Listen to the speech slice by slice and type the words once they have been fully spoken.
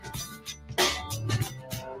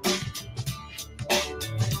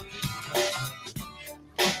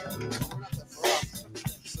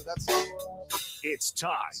It's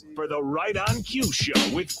time for the Right on Cue Show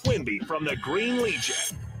with Quimby from the Green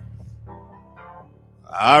Legion.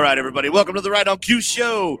 All right, everybody, welcome to the Right on Cue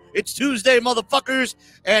Show. It's Tuesday, motherfuckers,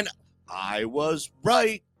 and I was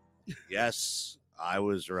right. Yes, I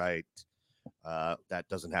was right. That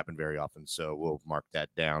doesn't happen very often, so we'll mark that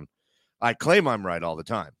down. I claim I'm right all the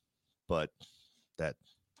time, but that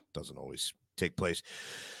doesn't always take place.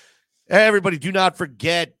 Everybody, do not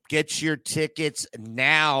forget, get your tickets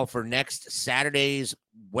now for next Saturday's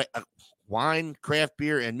Wine, Craft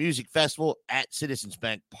Beer, and Music Festival at Citizens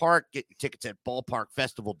Bank Park. Get your tickets at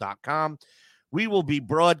ballparkfestival.com. We will be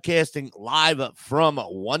broadcasting live from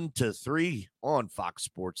 1 to 3 on Fox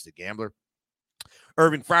Sports The Gambler.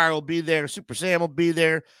 Irving Fryer will be there. Super Sam will be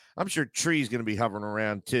there. I'm sure Tree's going to be hovering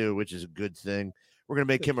around too, which is a good thing. We're going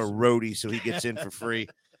to make him a roadie so he gets in for free,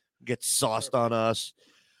 gets sauced on us.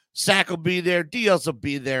 Sack will be there. DLs will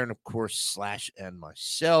be there. And, of course, Slash and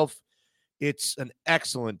myself. It's an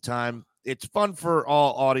excellent time. It's fun for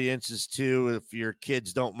all audiences, too, if your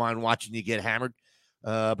kids don't mind watching you get hammered.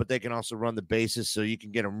 But they can also run the bases so you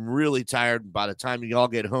can get them really tired. By the time you all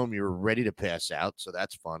get home, you're ready to pass out. So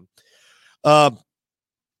that's fun. Oh,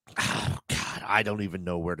 God, I don't even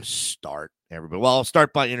know where to start, everybody. Well, I'll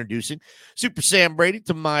start by introducing Super Sam Brady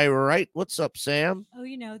to my right. What's up, Sam? Oh,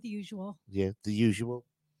 you know, the usual. Yeah, the usual.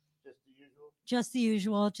 Just the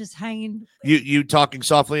usual, just hanging. You talking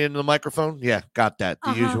softly into the microphone? Yeah, got that.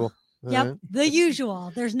 The usual. Yep, the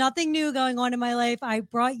usual. There's nothing new going on in my life. I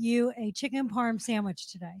brought you a chicken parm sandwich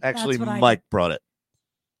today. Actually, Mike brought it.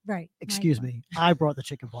 Right. Excuse me. I brought the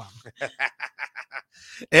chicken parm.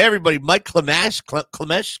 Everybody, Mike Clemish,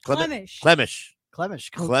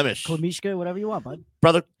 Klemishka, whatever you want, bud.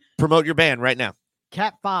 Brother, promote your band right now.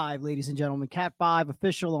 Cat 5, ladies and gentlemen. Cat 5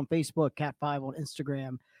 official on Facebook, Cat 5 on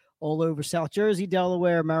Instagram, all over South Jersey,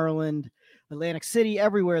 Delaware, Maryland, Atlantic City,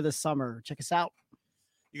 everywhere this summer. Check us out.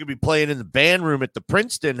 You could be playing in the band room at the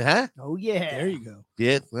Princeton, huh? Oh, yeah. There you go.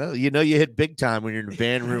 Yeah, well, you know you hit big time when you're in the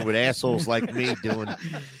band room with assholes like me doing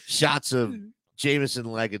shots of Jameson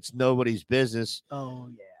like it's nobody's business. Oh,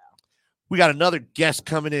 yeah. We got another guest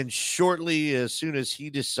coming in shortly as soon as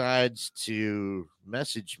he decides to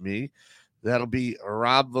message me. That'll be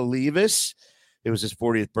Rob Valivis. It was his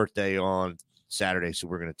 40th birthday on Saturday, so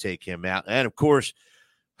we're going to take him out. And, of course,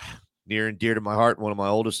 near and dear to my heart, one of my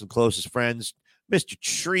oldest and closest friends, Mr.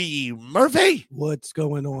 Tree Murphy. What's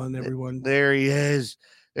going on, everyone? There he is.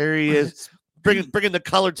 There he is. Bringing the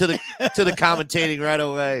color to the commentating right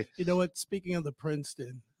away. You know what? Speaking of the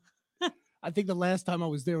Princeton, I think the last time I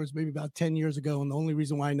was there was maybe about 10 years ago, and the only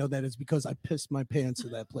reason why I know that is because I pissed my pants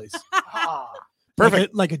at that place.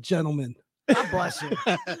 Perfect. Like a gentleman. God bless you.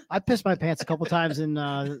 I pissed my pants a couple times in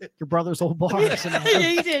your brother's old bar. Yeah,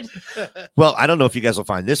 you did. Well, I don't know if you guys will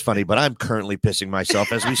find this funny, but I'm currently pissing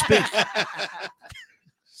myself as we speak.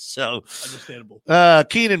 So, understandable.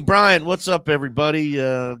 Keenan Bryant, what's up, everybody?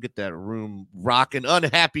 Get that room rocking.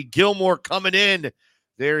 Unhappy Gilmore coming in.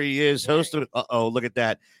 There he is, hosting. Uh-oh, look at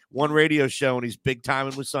that. One radio show, and he's big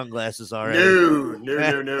timing with sunglasses already.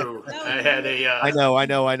 No. I had a. I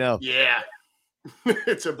know. Yeah.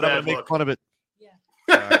 It's a But I'm bad gonna make look. fun of it.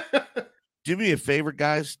 Yeah. Do me a favor,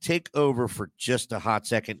 guys. Take over for just a hot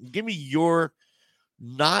second. Give me your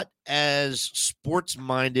not as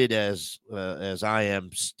sports-minded as I am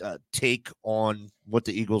take on what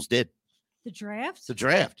the Eagles did. The draft? The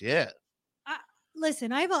draft, yeah.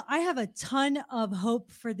 Listen, I have a ton of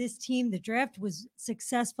hope for this team. The draft was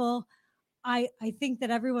successful. I think that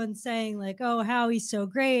everyone's saying like, oh, Howie's so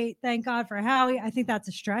great. Thank God for Howie. I think that's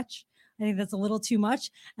a stretch. I think that's a little too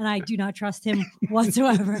much. And I do not trust him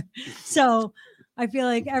whatsoever. So I feel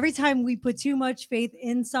like every time we put too much faith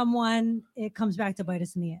in someone, it comes back to bite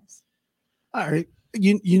us in the ass. All right.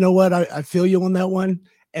 You know what? I feel you on that one.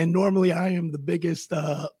 And normally I am the biggest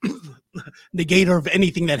negator of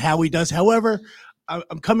anything that Howie does. However,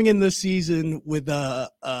 I'm coming in this season with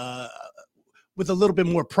a little bit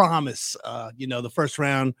more promise. The first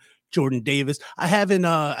round, Jordan Davis. I haven't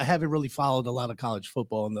really followed a lot of college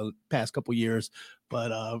football in the past couple years,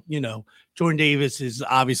 but Jordan Davis is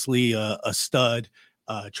obviously a stud.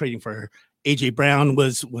 Trading for AJ Brown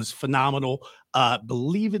was phenomenal.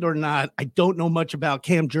 Believe it or not, I don't know much about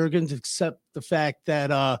Cam Jurgens except the fact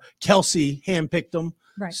that Kelsey handpicked him.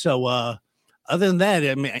 Right. So other than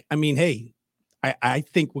that, I mean, hey, I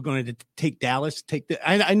think we're going to take Dallas.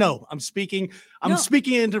 I know I'm speaking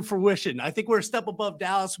into fruition. I think we're a step above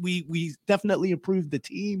Dallas. We definitely improved the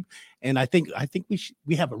team, and I think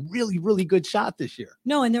we have a really, really good shot this year.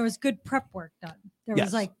 No, and there was good prep work done. There Yes.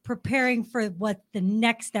 was like preparing for what the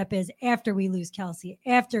next step is after we lose Kelsey,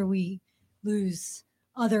 after we lose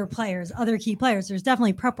other players, other key players. There's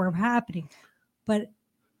definitely prep work happening. but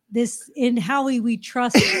this in Howie we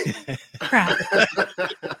trust crap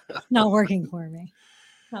not working for me.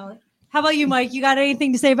 So, how about you, Mike? You got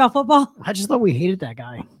anything to say about football? I just thought we hated that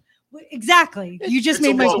guy. Exactly. You just It's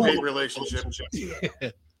made a my love-hate point. relationship.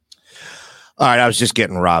 All right, I was just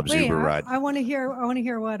getting Rob's Wait, Uber ride. I want to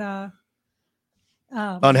hear what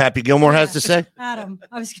Unhappy Gilmore has to say. Adam.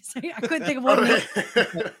 I was gonna say I couldn't think of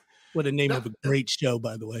what. What a name of a great show,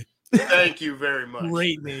 by the way. Thank you very much.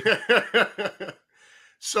 Great name.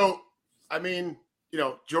 So, I mean,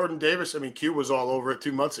 Jordan Davis, Q was all over it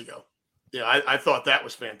 2 months ago. Yeah, I thought that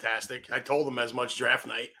was fantastic. I told him as much draft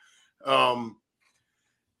night. So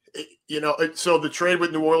the trade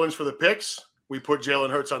with New Orleans for the picks, we put Jalen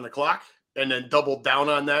Hurts on the clock and then doubled down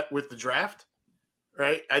on that with the draft,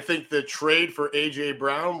 right? I think the trade for A.J.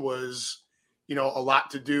 Brown was, a lot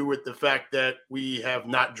to do with the fact that we have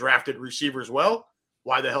not drafted receivers well.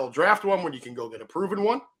 Why the hell draft one when you can go get a proven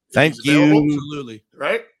one? Thank He's available, you. Absolutely.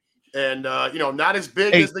 right? And, not as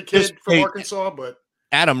big Hey, as the kid from hey, Arkansas, but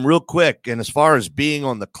Adam, real quick, and as far as being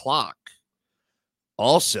on the clock,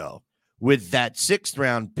 also with that 6th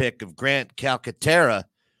round pick of Grant Calcaterra,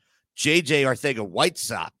 JJ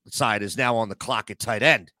Arcega-Whiteside is now on the clock at tight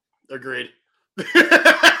end. agreed.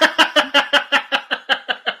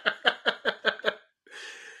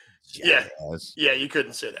 Yeah. Yes. Yeah, you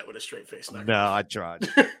couldn't say that with a straight face. No, I tried.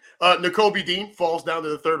 N'Kobe Dean falls down to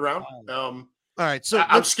the 3rd round. All right, so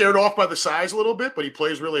I'm scared off by the size a little bit, but he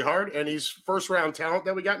plays really hard, and he's first-round talent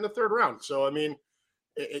that we got in the 3rd round. So,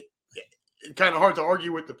 it's kind of hard to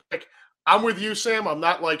argue with the pick. I'm with you, Sam. I'm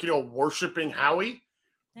not worshiping Howie,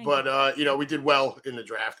 but, we did well in the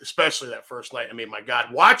draft, especially that first night. My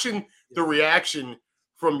God, watching the reaction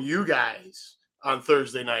from you guys on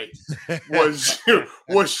Thursday night was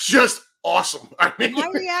just awesome. My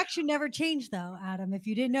reaction never changed, though, Adam. If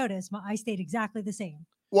you didn't notice, I stayed exactly the same.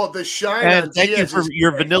 Well, the shine and on thank you Diaz for is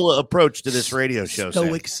your great. vanilla approach to this radio show.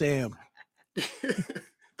 Stoic Sam.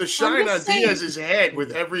 The shine on just saying. Diaz's head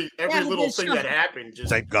with every little the thing shine. that happened. Just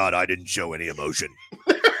Thank God I didn't show any emotion.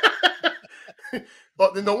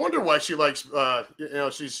 But no wonder why she likes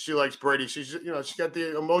she likes Brady. She's she's got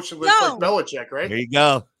the emotionless No. like Belichick, right? There you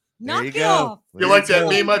go. Knock There you it go. off. You like that go.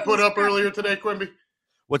 meme I put up earlier today, Quimby?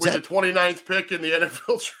 What's with that? the 29th pick in the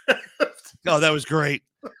NFL draft. Oh, that was great.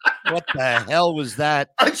 What the hell was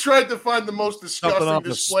that? I tried to find the most Something disgusting off the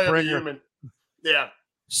display of a Springer. human. Yeah.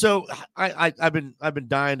 So I've been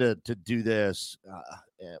dying to do this.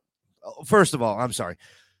 Yeah. First of all, I'm sorry.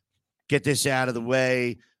 Get this out of the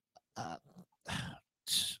way.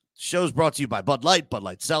 Show's brought to you by Bud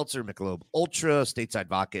Light Seltzer, Michelob Ultra, Stateside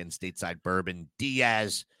Vodka, and Stateside Bourbon.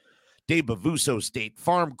 Diaz, Dave Bavuso, State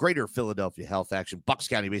Farm, Greater Philadelphia Health Action, Bucks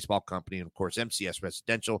County Baseball Company, and of course MCS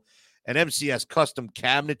Residential and MCS Custom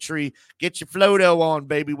Cabinetry. Get your Floto on,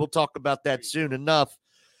 baby. We'll talk about that soon enough.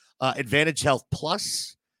 Advantage Health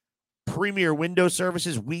Plus, Premier Window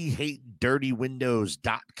Services,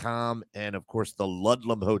 WeHateDirtyWindows.com, and of course the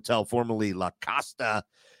Ludlam Hotel, formerly La Costa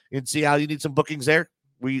in Seattle. You need some bookings there?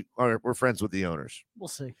 We're friends with the owners. We'll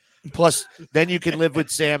see. Plus, then you can live with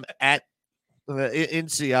Sam at in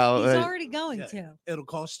Seattle. He's already going yeah. to. It'll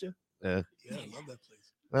cost you. Yeah, I love that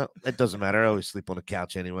place. well, it doesn't matter. I always sleep on the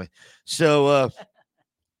couch anyway. So,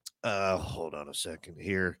 hold on a second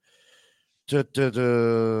here.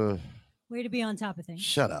 Way to be on top of things.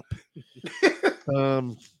 Shut up.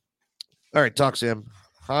 All right, talk, Sam.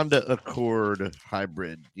 Honda Accord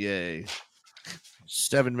Hybrid. Yay.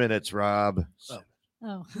 7 minutes, Rob.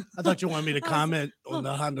 Oh, I thought you wanted me to I was- comment on well,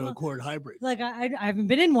 the Honda well, Accord Hybrid. like I haven't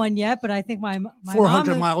been in one yet, but I think my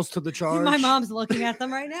 400 mom, miles to the charge. My mom's looking at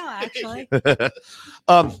them right now, actually.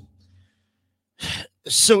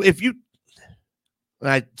 So if you,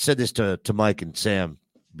 I said this to Mike and Sam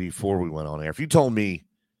before we went on air. If you told me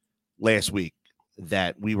last week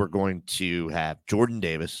that we were going to have Jordan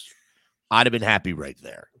Davis, I'd have been happy right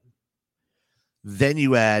there. Then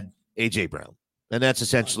you add A.J. Brown, and that's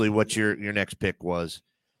essentially what your next pick was.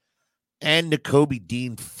 And N'Kobe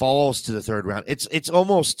Dean falls to the 3rd round. It's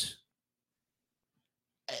almost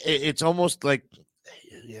like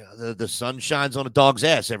the sun shines on a dog's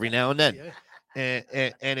ass every now and then. Yeah.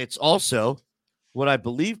 And it's also what I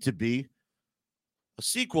believe to be a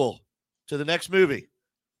sequel to the next movie.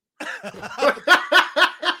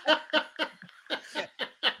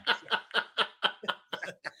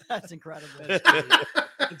 That's incredible.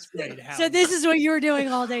 It's great. So this is what you were doing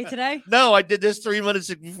all day today? No, I did this 3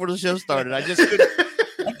 minutes before the show started. I just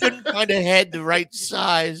couldn't find a head the right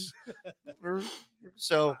size.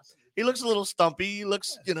 So he looks a little stumpy. He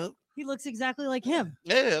looks, He looks exactly like him.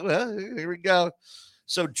 yeah, well, here we go.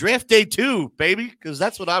 So draft day 2, baby, because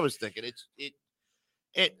that's what I was thinking.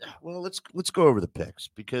 Well, let's go over the picks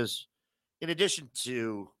because in addition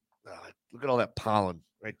to look at all that pollen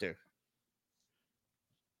right there.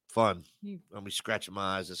 Fun. I'll be scratching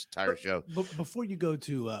my eyes this entire show. But before you go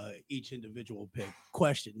to each individual pick,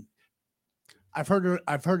 question. I've heard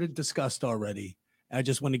it discussed already. I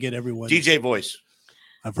just want to get everyone DJ voice.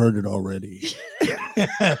 I've heard it already.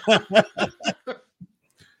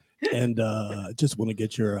 And just want to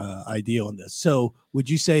get your idea on this. So, would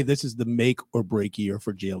you say this is the make or break year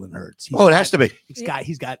for Jalen Hurts? It has to be.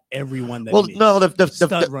 He's got everyone that. Well, he needs. no,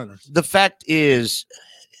 Stud runners. The fact is,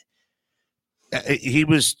 he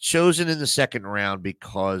was chosen in the second round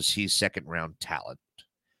because he's second round talent,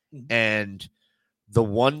 and the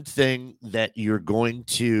one thing that you're going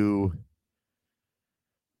to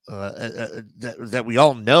that we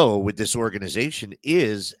all know with this organization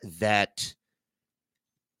is that.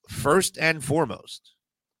 First and foremost,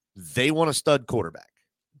 they want a stud quarterback.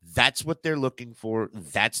 That's what they're looking for.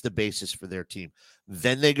 That's the basis for their team.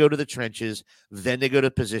 Then they go to the trenches. Then they go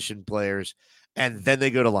to position players. And then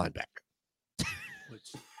they go to linebacker.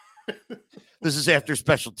 This is after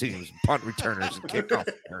special teams, punt returners, and kickoff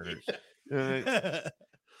returners.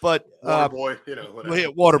 But water boy,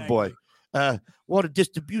 whatever. Water boy. Water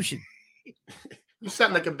distribution. You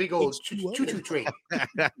sound like a big old choo-choo train.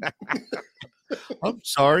 I'm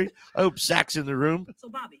sorry. I hope Zach's in the room. So,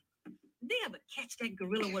 Bobby, did they ever catch that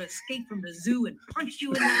gorilla would escape from the zoo and punch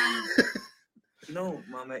you in the eye? No,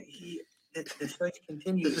 Mama. The search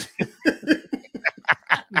continues.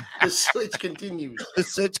 The search continues. The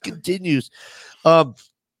search continues.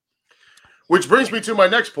 Which brings me to my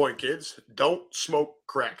next point, kids. Don't smoke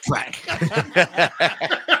crack.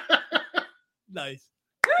 Nice.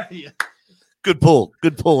 Yeah. Good pull,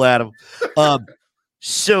 Adam.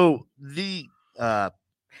 So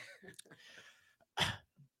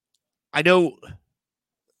I know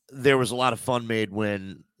there was a lot of fun made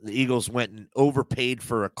when the Eagles went and overpaid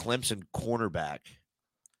for a Clemson cornerback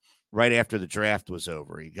right after the draft was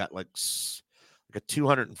over. He got like a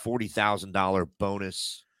 $240,000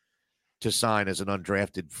 bonus to sign as an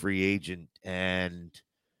undrafted free agent, and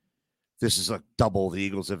this is like double the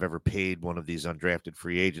Eagles have ever paid one of these undrafted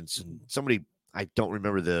free agents. And somebody, I don't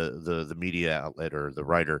remember the media outlet or the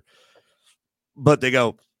writer, but they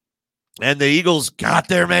go, and the Eagles got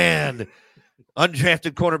their man,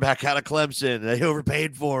 undrafted cornerback out of Clemson. They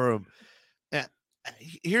overpaid for him.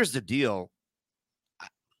 Here's the deal.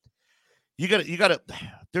 You got to.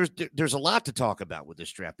 There's a lot to talk about with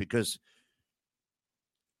this draft because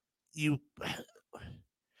the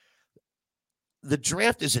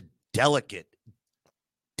draft is a delicate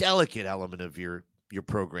element of your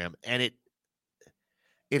program, and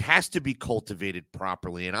it has to be cultivated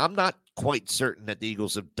properly. And I'm not quite certain that the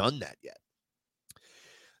Eagles have done that yet.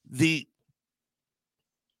 The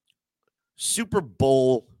Super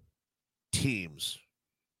Bowl teams,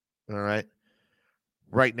 all right,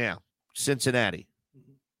 right now, Cincinnati,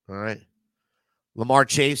 all right, Lamar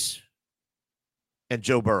Chase and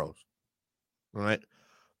Joe Burrow, all right,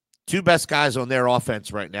 two best guys on their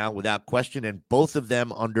offense right now, without question, and both of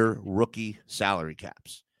them under rookie salary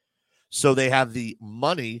caps. So they have the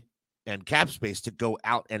money and cap space to go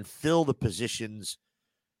out and fill the positions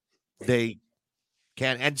they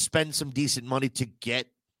can and spend some decent money to get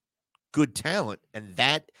good talent. And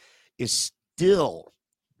that is still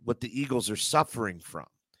what the Eagles are suffering from.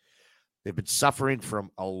 They've been suffering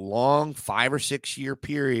from a long 5 or 6 year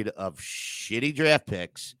period of shitty draft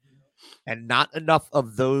picks and not enough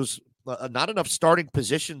of those, not enough starting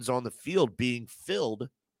positions on the field being filled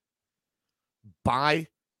by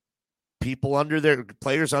people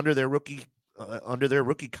players under their rookie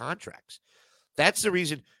contracts. That's the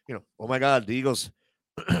reason, oh my God, the Eagles,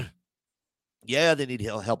 yeah, they need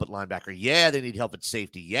help at linebacker. Yeah, they need help at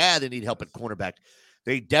safety. Yeah, they need help at cornerback.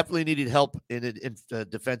 They definitely needed help in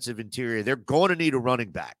defensive interior. They're going to need a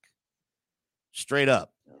running back. Straight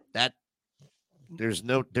up. That there's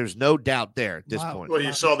no doubt there at this point. Well,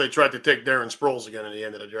 you saw they tried to take Darren Sproles again at the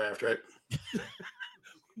end of the draft, right?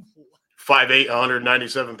 5'8",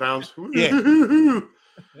 197 pounds. Yeah.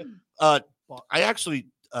 I actually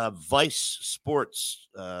Vice Sports,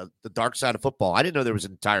 The Dark Side of Football. I didn't know there was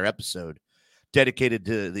an entire episode dedicated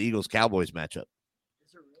to the Eagles-Cowboys matchup.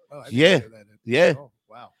 Oh, yeah. Oh,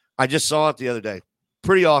 wow. I just saw it the other day.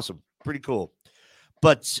 Pretty awesome. Pretty cool.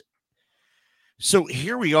 But so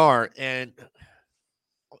here we are, and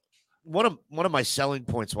one of my selling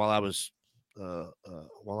points while I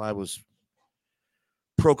was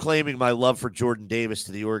proclaiming my love for Jordan Davis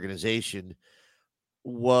to the organization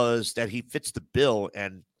was that he fits the bill,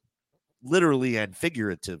 and literally and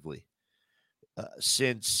figuratively,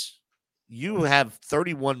 since you have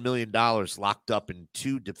 $31 million locked up in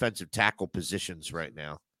 2 defensive tackle positions right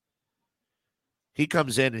now. He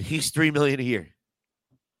comes in and he's $3 million a year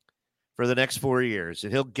for the next 4 years,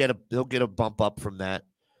 and he'll get a bump up from that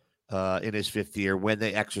in his 5th year when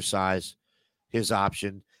they exercise his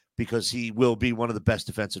option, because he will be one of the best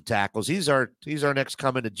defensive tackles. He's our next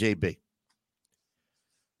coming to JB,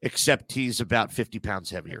 except he's about 50 pounds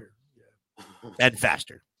heavier and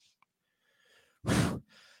faster.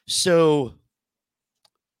 So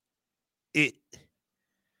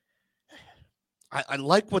I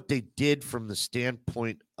like what they did from the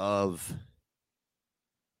standpoint of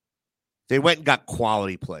they went and got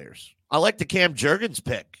quality players. I like the Cam Jurgens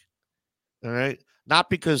pick. All right. Not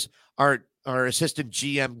because our assistant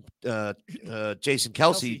GM, Jason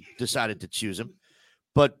Kelsey, decided to choose him,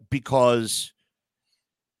 but because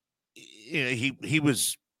he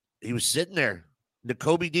was sitting there.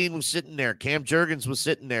 Nakobe Dean was sitting there. Cam Jurgens was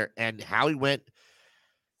sitting there, and how he went.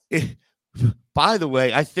 By the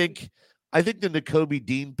way, I think the Nakobe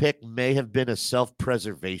Dean pick may have been a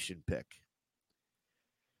self-preservation pick,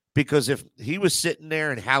 because if he was sitting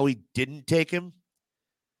there and how he didn't take him,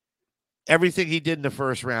 everything he did in the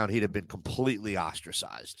first round, he'd have been completely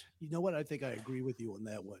ostracized. You know what? I think I agree with you on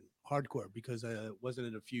that one, hardcore, because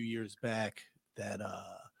wasn't it a few years back that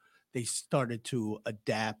they started to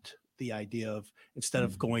adapt the idea of, instead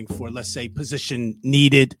of going for, let's say, position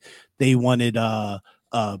needed, they wanted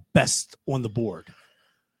best on the board.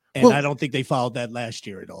 And I don't think they followed that last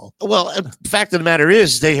year at all. Well, the fact of the matter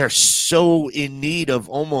is they are so in need of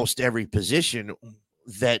almost every position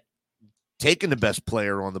that taking the best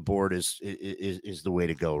player on the board is the way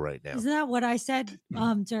to go right now. Isn't that what I said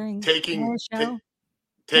during taking the show?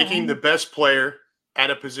 Taking the best player at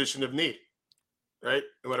a position of need, right?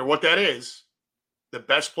 No matter what that is, the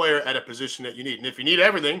best player at a position that you need. And if you need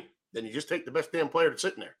everything, then you just take the best damn player that's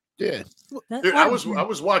sitting there. Yeah. Dude, I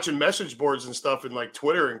was watching message boards and stuff and like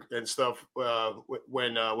Twitter and stuff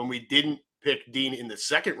when we didn't pick Dean in the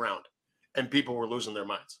 2nd round, and people were losing their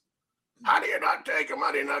minds. How do you not take him?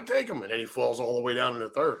 How do you not take him? And then he falls all the way down in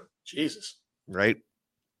the 3rd. Jesus. Right.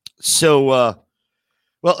 So,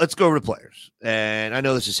 well, let's go over the players. And I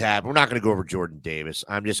know this is happening. We're not going to go over Jordan Davis.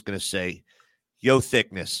 I'm just going to say, yo,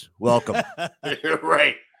 thickness, welcome.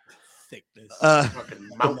 Right. Thickness. Fucking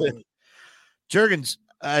mountain. Jurgens,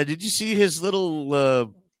 did you see his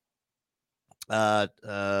little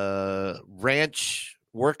ranch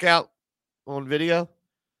workout on video?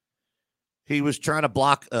 He was trying to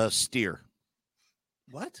block a steer.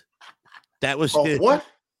 What? That was what?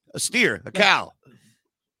 A steer, a cow.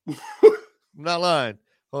 I'm not lying.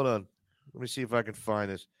 Hold on. Let me see if I can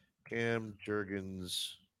find this. Cam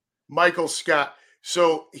Jurgens. Michael Scott.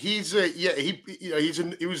 So he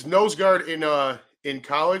was nose guard in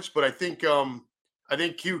college, but I think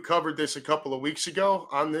Q covered this a couple of weeks ago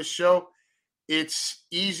on this show. It's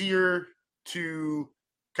easier to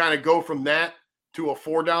kind of go from that to a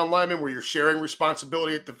 4-down lineman where you're sharing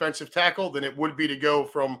responsibility at defensive tackle than it would be to go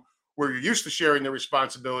from where you're used to sharing the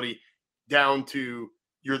responsibility down to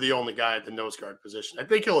you're the only guy at the nose guard position. I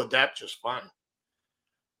think he'll adapt just fine.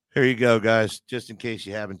 Here you go, guys, just in case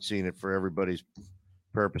you haven't seen it for everybody's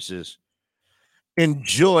purposes.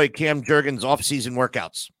 Enjoy Cam Jurgens' off-season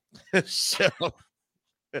workouts. So,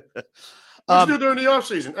 What's do during the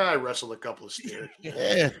offseason? I wrestled a couple of steers.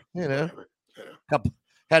 Yeah, couple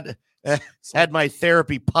had my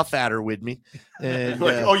therapy puff adder with me. And,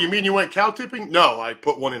 oh, you mean you went cow tipping? No, I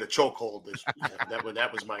put one in a chokehold.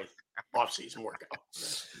 That was my off-season workout.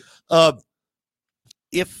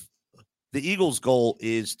 If the Eagles' goal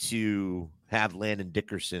is to have Landon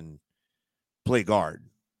Dickerson play guard,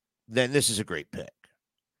 then this is a great pick.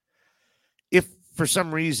 If for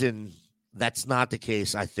some reason that's not the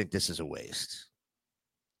case, I think this is a waste.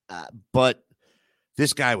 But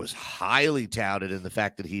this guy was highly touted in the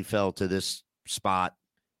fact that he fell to this spot,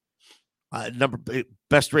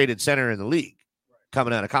 best rated center in the league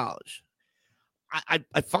coming out of college.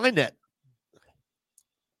 I find that,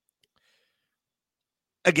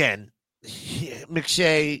 again,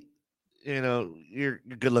 McShay, you're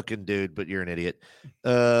a good looking dude, but you're an idiot.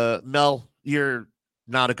 Mel, you're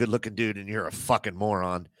not a good looking dude and you're a fucking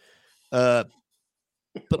moron. But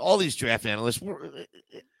all these draft analysts,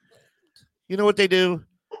 you know what they do?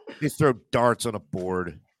 They throw darts on a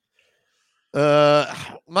board.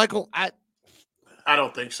 Michael, I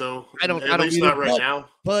don't think so. I don't At least not right now.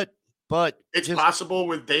 But it's possible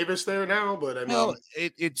with Davis there now. But I mean,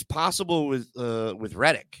 it's possible with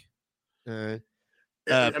Reddick. I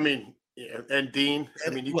mean, and Dean. I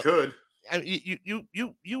mean, you could.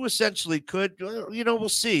 You essentially could. We'll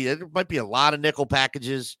see. There might be a lot of nickel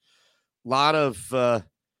packages, a lot of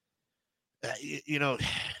you know,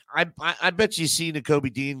 I bet you see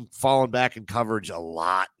Nakobe Dean falling back in coverage a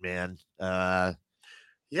lot, man.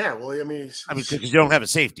 Yeah, well, I mean, because you don't have a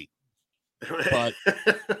safety. But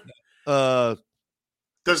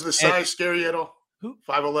does the size scare you at all? Who?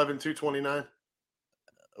 5'11", 229?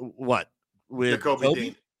 What? With Nakobe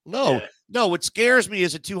Dean? No, Yeah. no. What scares me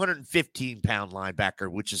is a 215-pound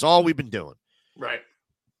linebacker, which is all we've been doing. Right.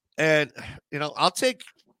 And, I'll take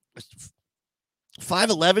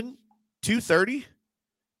 5'11", 230.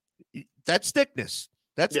 That's thickness.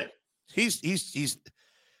 That's he's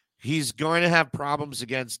going to have problems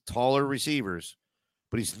against taller receivers,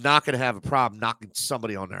 but he's not going to have a problem knocking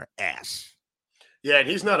somebody on their ass. Yeah, and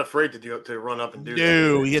he's not afraid to run up and do that.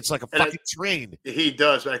 No, he hits like a fucking train. He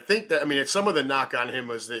does, but I think that it's some of the knock on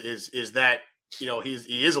him is that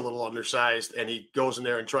he is a little undersized and he goes in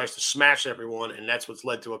there and tries to smash everyone, and that's what's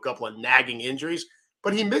led to a couple of nagging injuries.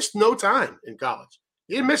 But he missed no time in college.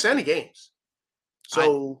 He didn't miss any games.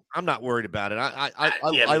 So I'm not worried about it.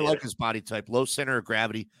 I like his body type, low center of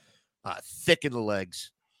gravity, thick in the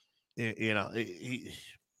legs. He's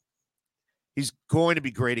going to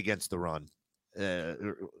be great against the run.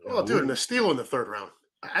 Well, dude, and a steal in the third round.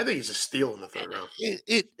 I think he's a steal in the third round.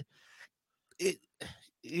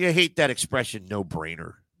 You hate that expression, no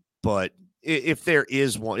brainer, but if there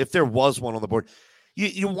was one on the board,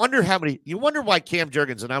 you wonder how many. You wonder why Cam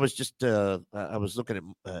Jurgens. And I was just I was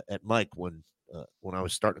looking at Mike when I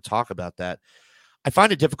was starting to talk about that. I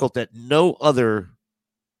find it difficult that no other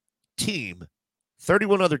team,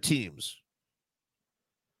 31 other teams,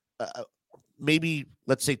 maybe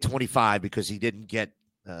let's say 25, because he didn't get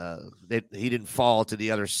he didn't fall to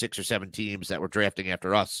the other 6 or 7 teams that were drafting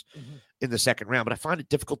after us in the second round. But I find it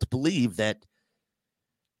difficult to believe that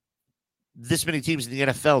this many teams in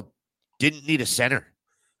the NFL didn't need a center.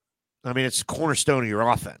 I mean, it's the cornerstone of your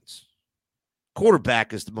offense.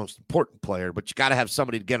 Quarterback is the most important player, but you got to have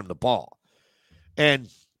somebody to get him the ball. And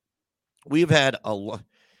we've had a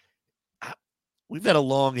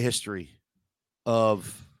long history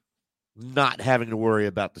of not having to worry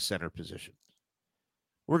about the center position.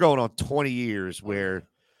 We're going on 20 years where,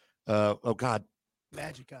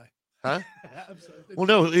 Magic guy. Huh? Well,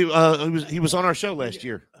 no, he was on our show last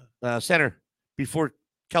year. Center before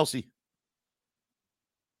Kelsey.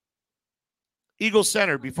 Eagles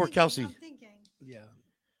center before Kelsey. I'm thinking. Yeah.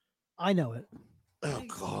 I know it. Oh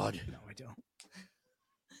God. No, I don't.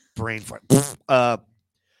 Brain fart.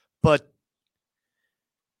 But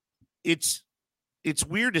it's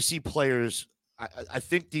weird to see players. I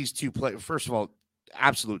think these two players, first of all,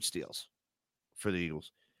 absolute steals for the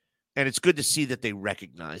Eagles. And it's good to see that they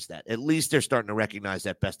recognize that. At least they're starting to recognize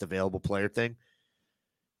that best available player thing.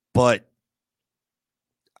 But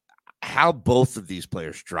how both of these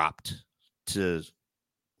players dropped to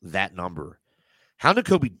that number. How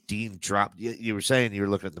Nakobe Dean dropped. You were saying you were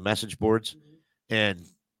looking at the message boards, and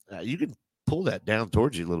you can pull that down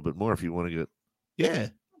towards you a little bit more if you want to get. Yeah.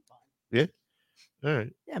 Yeah. All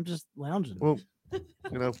right. Yeah, I'm just lounging. Well, put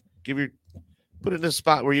it in a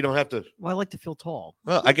spot where you don't have to. Well, I like to feel tall.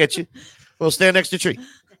 Well, I get you. Well, stand next to a tree.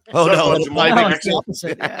 Oh, So, no. Jamal No, it's Jackson. the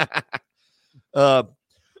opposite. Yeah.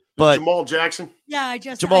 But Jamal Jackson. Yeah, I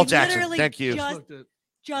Jamal Jackson, literally thank you.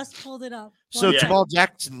 Just pulled it up. So One Jamal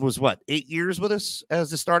Jackson was what, 8 years with us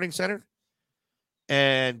as the starting center,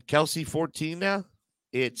 and Kelsey 14 now.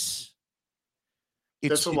 It's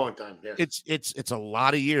That's a long time. Yeah. It's a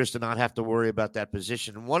lot of years to not have to worry about that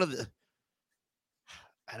position. And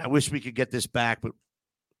and I wish we could get this back, but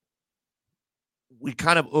we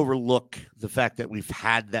kind of overlook the fact that we've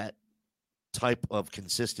had that type of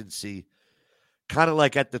consistency. Kind of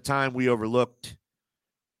like at the time we overlooked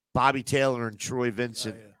Bobby Taylor and Troy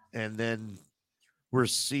Vincent, and then we're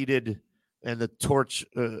seated, and the torch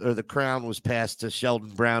or the crown was passed to Sheldon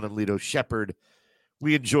Brown and Lito Shepherd.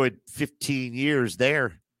 We enjoyed 15 years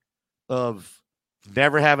there of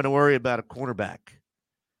never having to worry about a cornerback.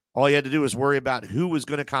 All you had to do was worry about who was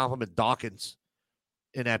going to complement Dawkins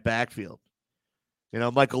in that backfield.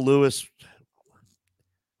 Michael Lewis.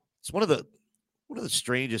 It's one of the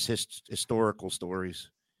strangest historical stories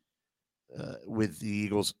with the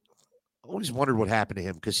Eagles. I always wondered what happened to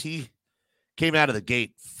him because he came out of the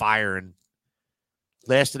gate firing,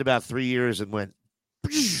 lasted about 3 years, and went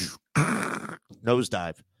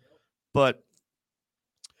nosedive. But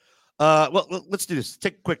let's do this.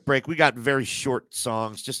 Take a quick break. We got very short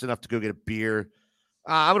songs, just enough to go get a beer.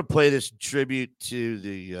 I'm going to play this tribute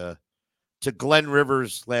to Glenn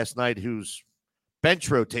Rivers last night, whose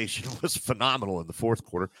bench rotation was phenomenal in the fourth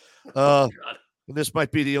quarter. And this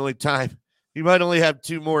might be the only time. You might only have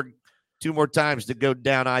two more times to go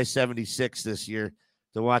down I-76 this year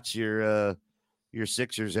to watch your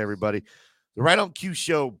Sixers, everybody. The Right on Cue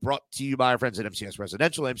Show brought to you by our friends at MCS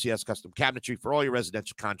Residential, MCS Custom Cabinetry for all your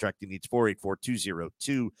residential contracting needs.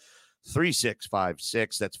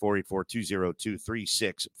 484-202-3656. That's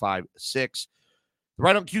 484-202-3656. The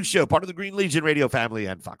Right on Cue Show, part of the Green Legion radio family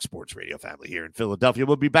and Fox Sports radio family here in Philadelphia.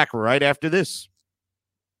 We'll be back right after this.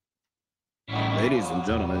 Ladies and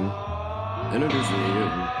gentlemen, introducing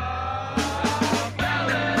you.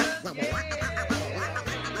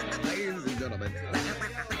 Ladies and gentlemen.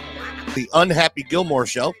 The Unhappy Gilmore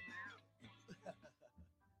Show.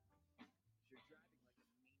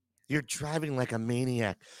 You're driving like a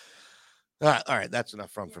maniac. All right, that's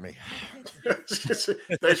enough fun for me.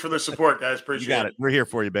 Thanks for the support, guys. Appreciate You got it. We're here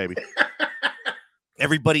for you, baby.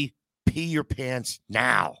 Everybody, pee your pants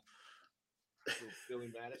now.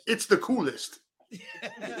 It's the coolest. All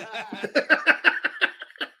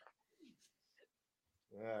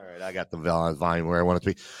right, I got the volume where I want it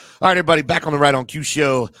to be. All right, everybody, back on the Right on Cue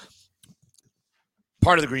Show.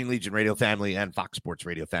 Part of the Green Legion radio family and Fox Sports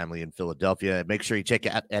radio family in Philadelphia. Make sure you check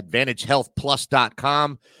out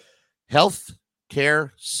AdvantageHealthPlus.com. Health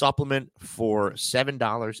care supplement for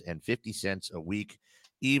 $7.50 a week.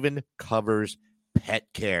 Even covers pet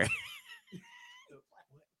care.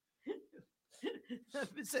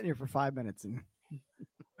 I've been sitting here for 5 minutes and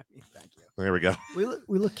thank you. There we go. We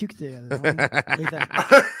look cute together. What do you think?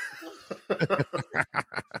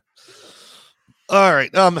 All right.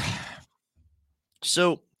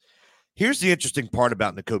 So here's the interesting part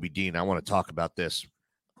about Nakobe Dean. I want to talk about this.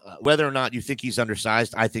 Whether or not you think he's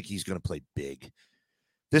undersized, I think he's going to play big.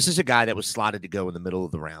 This is a guy that was slotted to go in the middle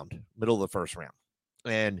of the first round.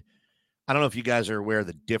 And I don't know if you guys are aware of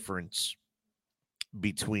the difference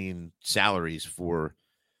between salaries for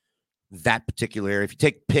that particular area. If you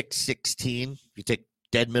take pick 16, if you take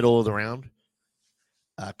dead middle of the round,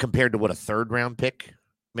 compared to what a third round pick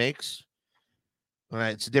makes, all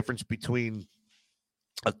right, it's a difference between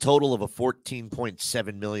a total of a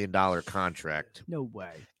 $14.7 million contract. No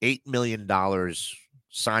way. $8 million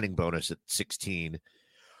signing bonus at 16,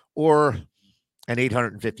 or an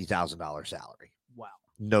 $850,000 salary. Wow.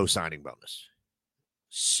 No signing bonus.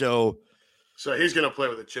 So he's going to play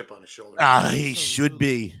with a chip on his shoulder. He should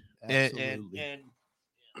be. And there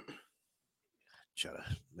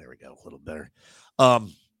we go. A little better. I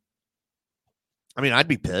mean, I'd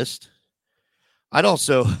be pissed. I'd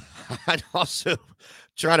also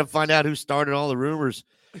try to find out who started all the rumors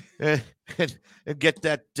and get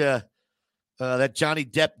that Johnny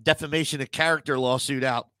Depp defamation of character lawsuit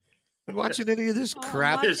out. Been watching any of this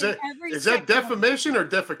crap? Is that defamation or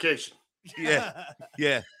defecation? Yeah.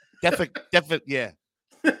 Yeah. Yeah.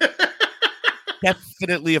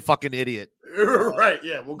 Definitely a fucking idiot. Right.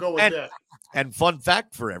 Yeah, we'll go with that. And fun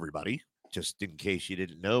fact for everybody, just in case you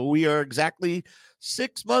didn't know, we are exactly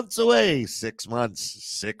 6 months away. 6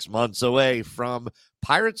 months away from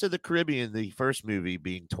Pirates of the Caribbean, the first movie,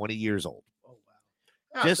 being 20 years old. Oh,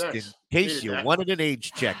 wow. Just in case you wanted an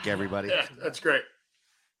age check, everybody. Yeah, that's great.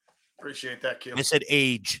 Appreciate that, Kim. I said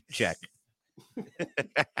age check.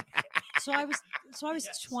 So I was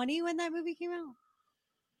 20 when that movie came out.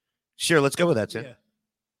 Sure, let's go with that, Tim. Yeah.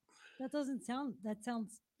 That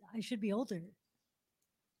sounds I should be older.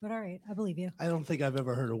 But all right, I believe you. I don't think I've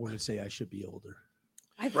ever heard a woman say I should be older.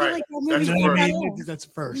 I feel like that movie That's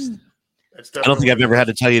first. I don't think I've ever had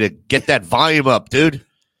to tell you to get that volume up, dude.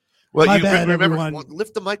 Well, My you bad, remember, everyone.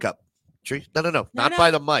 lift the mic up. Tree. No, not by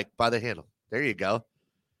the mic, by the handle. There you go.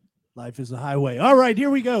 Life is a highway. All right, here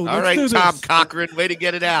we go. All Let's right, do Tom this. Cochran, way to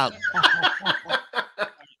get it out.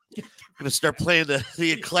 Going to start playing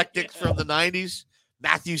the eclectics from the 90s.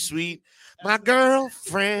 Matthew Sweet, my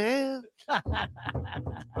girlfriend. All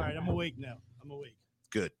right, I'm awake now.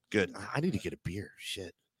 Good. I need to get a beer.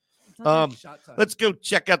 Shit. Shot time. Let's go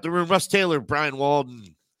check out the room. Russ Taylor, Brian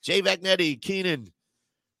Walden, Jay Vagnetti, Keenan.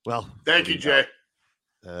 Well, thank you, Jay.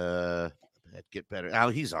 That'd get better. Oh,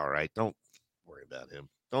 he's all right. Don't worry about him.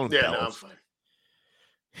 Don't Yeah, embellish. no, I'm fine.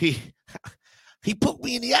 He poked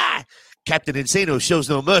me in the eye. Captain Insano shows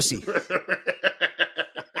no mercy.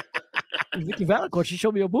 Vicky Valancourt, she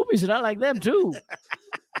showed me her boobies, and I like them too.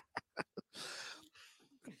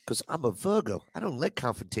 Because I'm a Virgo. I don't like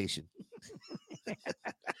confrontation.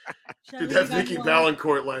 Dude, that Vicky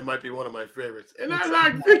Valancourt line might be one of my favorites. And I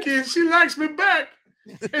like Vicky, and she likes me back.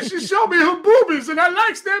 And she showed me her boobies, and I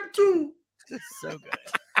likes them too. So good.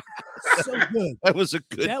 So good. That was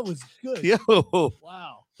good. Yo.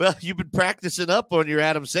 Wow. Well, you've been practicing up on your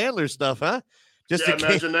Adam Sandler stuff, huh? Just Yeah, in case.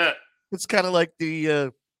 imagine that. It's kind of like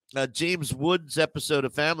the James Woods episode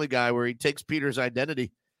of Family Guy where he takes Peter's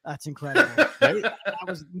identity. That's incredible. Right? That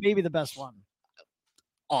was maybe the best one.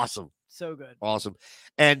 Awesome. So good. Awesome.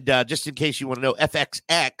 And just in case you want to know,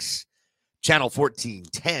 FXX Channel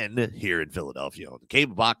 1410 here in Philadelphia. The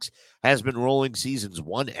cable box has been rolling seasons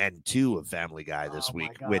 1 and 2 of Family Guy this Oh, my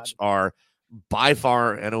week, God. which are by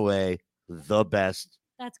far and away the best.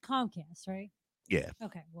 That's Comcast, right? Yeah.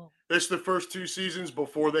 Okay. Well, This the first 2 seasons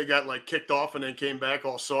before they got like kicked off and then came back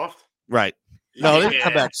all soft. Right. No, they Yeah.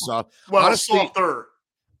 come back soft. Well, Honestly, softer.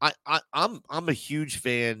 I'm a huge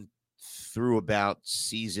fan through about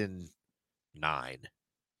season 9.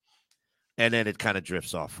 And then it kind of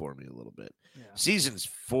drifts off for me a little bit. Yeah. Seasons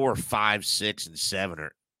 4, 5, 6, and 7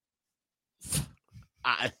 are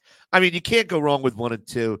I mean, you can't go wrong with 1 and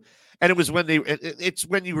 2. And it was when it's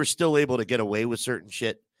when you were still able to get away with certain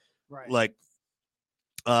shit. Right. Like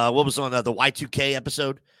what was on the Y2K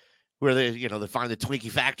episode where they find the Twinkie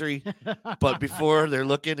factory, but before they're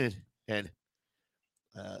looking and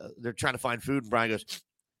they're trying to find food, and Brian goes,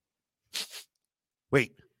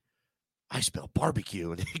 "Wait, I smell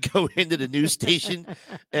barbecue," and they go into the news station,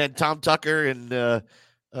 and Tom Tucker and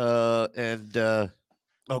oh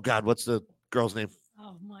God, what's the girl's name?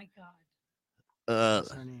 oh my God.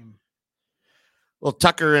 What's her name? Well,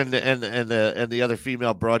 Tucker and the other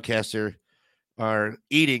female broadcaster are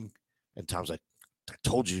eating, and Tom's like, "I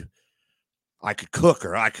told you I could cook,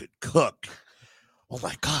 or I could cook." Oh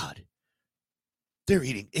my God. They're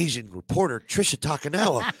eating Asian reporter Trisha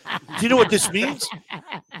Takanawa. Do you know what this means?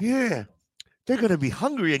 Yeah. They're going to be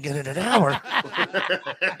hungry again in an hour.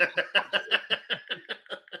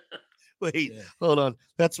 Wait, hold on.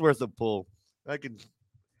 That's worth a pull. I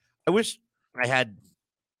wish I had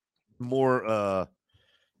more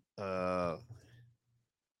a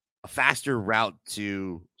faster route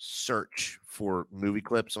to search for movie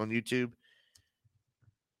clips on YouTube.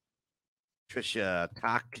 Trisha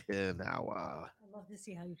Takanawa. I'd love to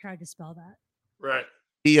see how you tried to spell that. Right.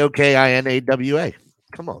 Tokinawa.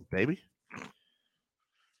 Come on, baby.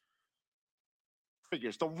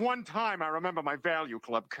 It's the one time I remember my Value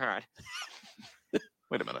Club card.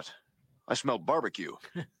 Wait a minute. I smell barbecue.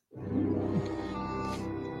 So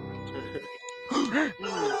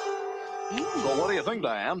what do you think,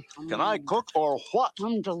 Diane? Can I cook or what?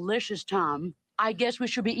 Delicious, Tom. I guess we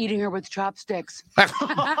should be eating her with chopsticks.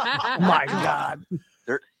 Oh my God.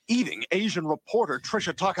 They're eating Asian reporter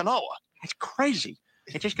Trisha Takanawa. That's crazy.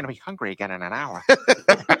 They're just going to be hungry again in an hour.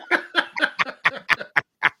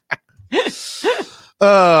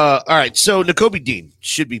 All right. So Nakobe Dean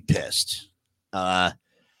should be pissed.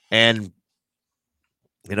 And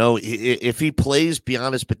if he plays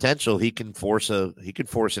beyond his potential, he can force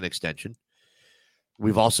an extension.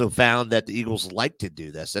 We've also found that the Eagles like to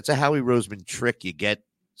do this. That's a Howie Roseman trick. You get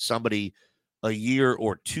somebody a year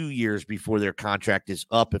or 2 years before their contract is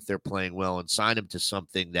up if they're playing well, and sign them to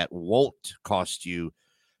something that won't cost you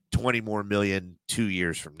 $20 more million 2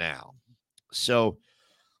 years from now. So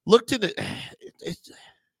look to it's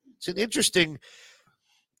an interesting.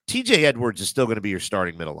 TJ Edwards is still going to be your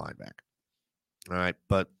starting middle linebacker. All right,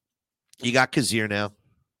 but you got Kazir now.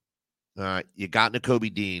 All right, you got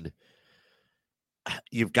Nakobe Dean.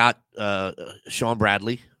 You've got Sean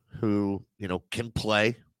Bradley, who can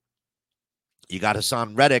play. You got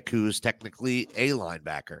Hassan Reddick, who's technically a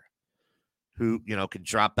linebacker, who can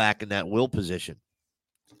drop back in that will position.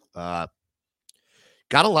 Got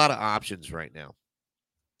a lot of options right now.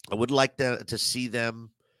 I would like to see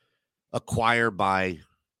them acquire by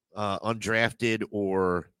undrafted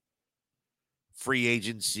or free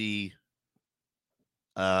agency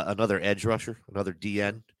another edge rusher, another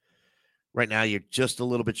DN. Right now, you're just a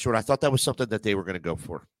little bit short. I thought that was something that they were going to go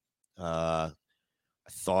for. I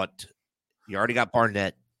thought you already got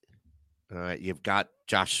Barnett. You've got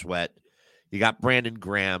Josh Sweat. You got Brandon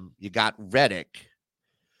Graham. You got Reddick.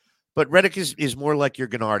 But Reddick is more like your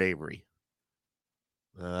Gennard Avery.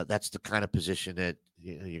 That's the kind of position that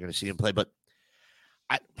you're going to see him play. But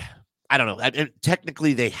I don't know.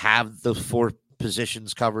 Technically, they have the 4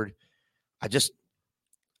 positions covered.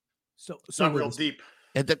 So Not real deep.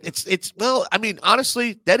 And it's well, I mean,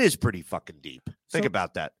 honestly, that is pretty fucking deep. Think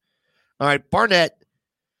about that. All right, Barnett,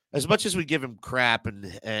 as much as we give him crap and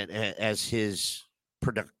as his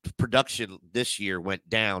production this year went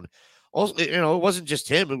down, also, it wasn't just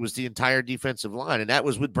him, it was the entire defensive line, and that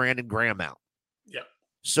was with Brandon Graham out. Yeah.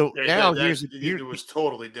 So now it was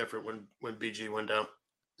totally different when BG went down.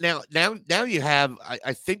 Now you have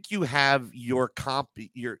I think you have your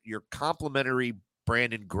complementary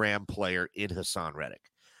Brandon Graham player in Hassan Reddick.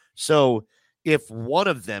 So if one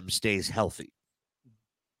of them stays healthy,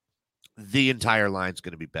 the entire line's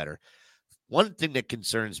going to be better. One thing that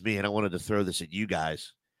concerns me, and I wanted to throw this at you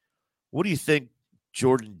guys, what do you think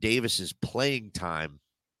Jordan Davis's playing time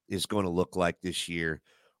is going to look like this year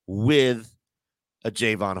with a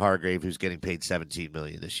Javon Hargrave who's getting paid $17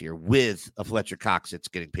 million this year, with a Fletcher Cox that's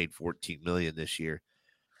getting paid $14 million this year.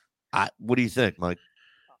 What do you think, Mike?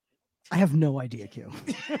 I have no idea, Q.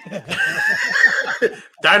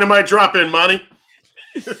 Dynamite drop in, Monty.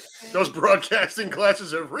 Those broadcasting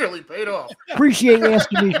classes have really paid off. Appreciate you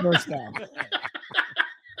asking me first down.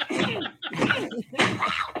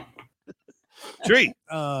 Tree.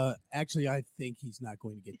 Actually, I think he's not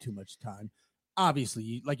going to get too much time.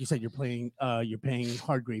 Obviously, like you said, you're paying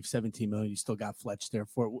Hargrave $17 million. You still got Fletch there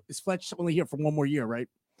is Fletch only here for one more year, right?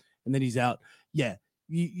 And then he's out. Yeah,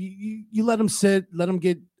 you let him sit, let him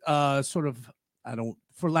get sort of,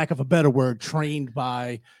 for lack of a better word, trained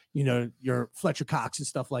by your Fletcher Cox and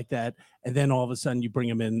stuff like that, and then all of a sudden you bring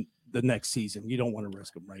him in the next season. You don't want to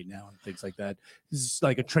risk him right now and things like that. This is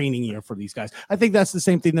like a training year for these guys. I think that's the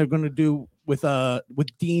same thing they're going to do with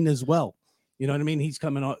Dean as well. You know what I mean? He's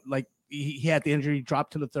coming on like he had the injury,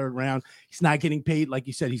 dropped to the third round. He's not getting paid, like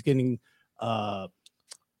you said. He's getting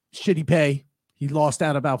shitty pay. He lost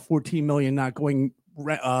out about $14 million, not going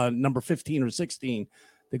number 15 or 16.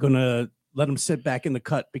 They're going to let him sit back in the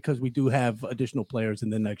cut because we do have additional players in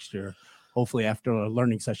the next year. Hopefully, after a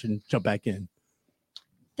learning session, jump back in.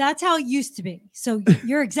 That's how it used to be. So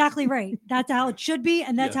you're exactly right. That's how it should be,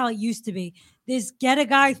 and that's how it used to be. This get a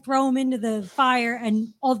guy, throw him into the fire,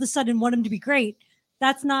 and all of a sudden want him to be great.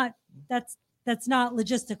 That's not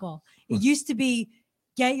logistical. It used to be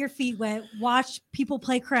get your feet wet, watch people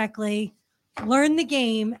play correctly, learn the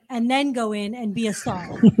game, and then go in and be a star.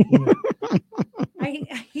 I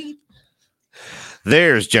hate.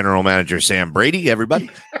 There's General Manager Sam Brady, everybody.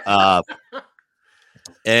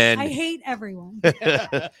 And I hate everyone.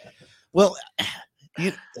 Well,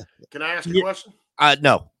 can I ask a question?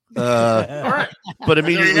 No. All right. But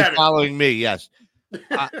immediately following me, yes.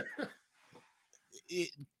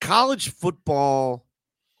 College football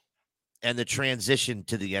and the transition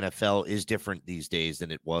to the NFL is different these days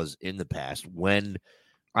than it was in the past. When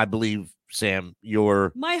I believe, Sam,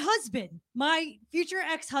 my husband, my future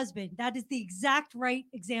ex-husband, that is the exact right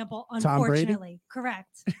example, Tom Brady? unfortunately.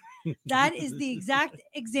 Correct. That is the exact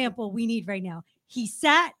example we need right now. He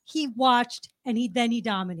sat, he watched, and he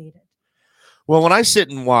dominated. Well, when I sit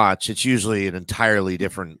and watch, it's usually an entirely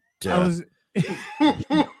different. You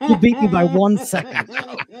beat me by 1 second.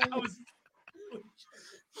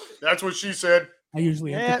 That's what she said. I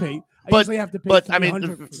usually have to pay. But I mean,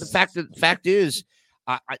 the fact is,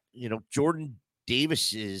 Jordan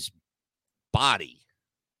Davis's body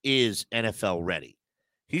is NFL ready.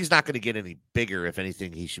 He's not going to get any bigger. If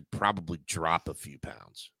anything, he should probably drop a few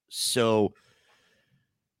pounds. So,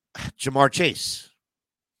 Jamar Chase,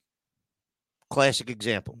 classic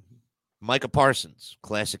example. Micah Parsons,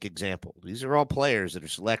 classic example. These are all players that are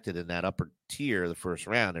selected in that upper tier of the first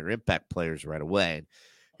round. They're impact players right away. And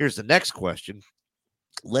here's the next question.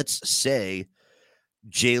 Let's say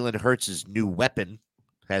Jalen Hurts' new weapon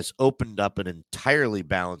has opened up an entirely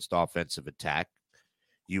balanced offensive attack.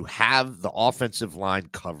 You have the offensive line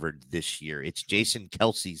covered this year. It's Jason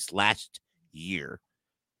Kelce's last year,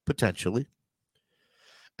 potentially.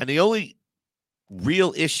 And the only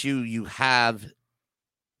real issue you have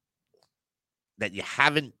that you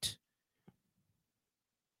haven't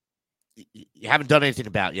done anything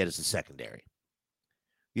about yet is the secondary.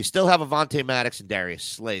 You still have Avonte Maddox and Darius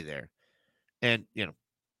Slay there. And,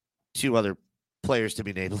 two other players to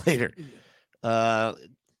be named later. In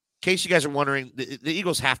case you guys are wondering, the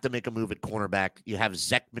Eagles have to make a move at cornerback. You have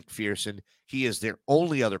Zech McPherson. He is their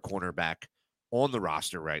only other cornerback on the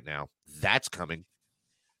roster right now. That's coming.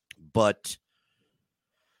 But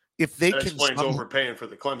if they that can explains overpaying for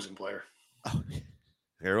the Clemson player. Oh,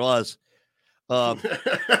 there it was.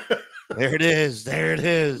 There it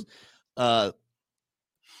is.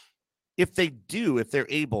 If they're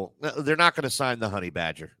able, they're not going to sign the Honey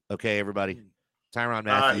Badger. Okay, everybody. Tyrann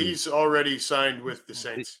Mathieu. He's already signed with the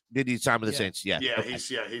Saints. Did he sign with the Saints? Yeah. Yeah, okay.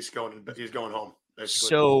 he's going home.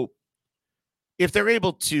 So if they're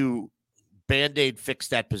able to Band-Aid fix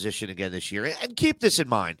that position again this year, and keep this in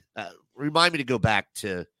mind, remind me to go back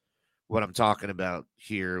to what I'm talking about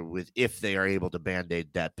here with if they are able to Band-Aid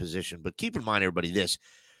that position. But keep in mind, everybody, this.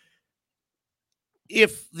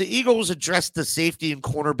 If the Eagles addressed the safety and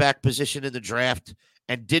cornerback position in the draft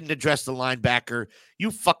and didn't address the linebacker, you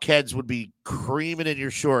fuckheads would be creaming in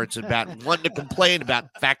your shorts about wanting to complain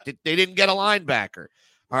about the fact that they didn't get a linebacker.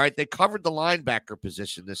 All right, they covered the linebacker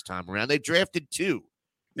position this time around. They drafted 2.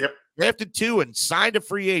 Yep. Drafted 2 and signed a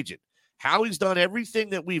free agent. Howie's done everything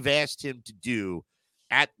that we've asked him to do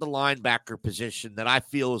at the linebacker position that I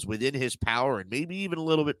feel is within his power and maybe even a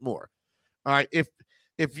little bit more. All right, if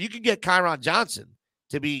you can get Kyron Johnson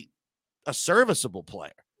to be a serviceable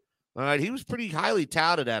player, All right, he was pretty highly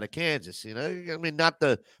touted out of Kansas. You know, I mean, not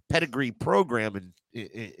the pedigree program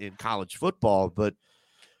in college football, but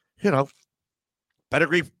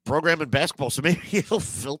pedigree program in basketball. So maybe he'll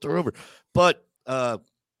filter over. But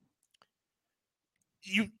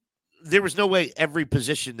there was no way every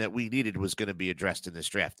position that we needed was going to be addressed in this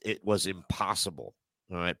draft. It was impossible.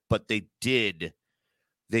 All right, but they did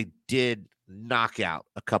knock out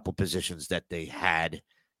a couple positions that they had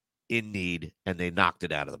in need, and they knocked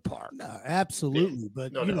it out of the park. No, absolutely.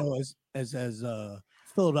 But as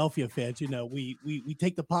Philadelphia fans, we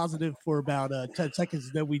take the positive for about 10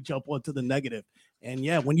 seconds, then we jump onto the negative. And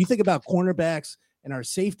yeah, when you think about cornerbacks and our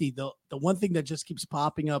safety, the one thing that just keeps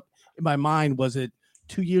popping up in my mind, was it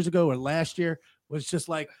 2 years ago or last year, was just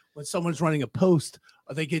like when someone's running a post,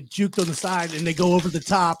 or they get juked on the side and they go over the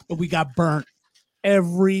top, and we got burnt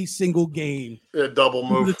every single game. Yeah, double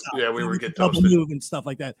move. Yeah, we were getting double move and stuff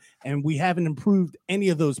like that. And we haven't improved any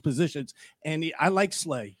of those positions. And I like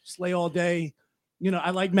Slay all day.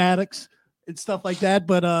 I like Maddox and stuff like that.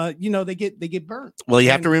 But they get burnt. Well,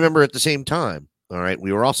 you have to remember at the same time. All right,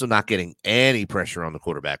 we were also not getting any pressure on the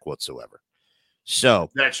quarterback whatsoever. So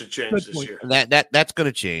that should change this year. That's going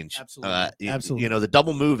to change. Absolutely. Absolutely. The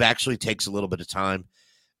double move actually takes a little bit of time,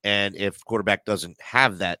 and if quarterback doesn't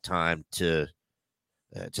have that time to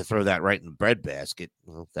throw that right in the breadbasket,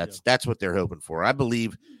 well, that's what they're hoping for. I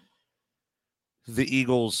believe the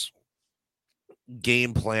Eagles'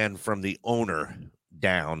 game plan from the owner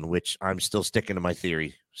down, which I'm still sticking to my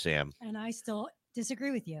theory, Sam. And I still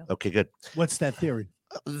disagree with you. Okay, good. What's that theory?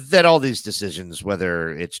 That all these decisions, whether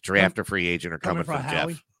it's draft or free agent, are coming from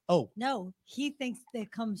Howie? Jeff. Oh, no, he thinks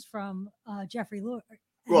that comes from Jeffrey Lurie.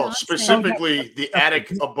 Well, specifically the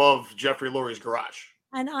attic above Jeffrey Lurie's garage.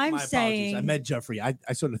 And I'm saying, I met Jeffrey. I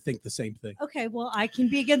sort of think the same thing. Okay, well, I can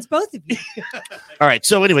be against both of you. All right.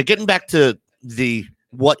 So anyway, getting back to the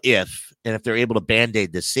what if, and if they're able to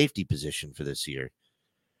band-aid this safety position for this year,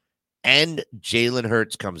 and Jalen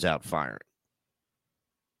Hurts comes out firing.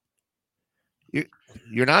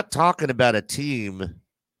 You're not talking about a team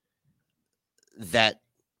that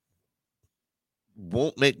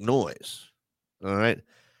won't make noise. All right.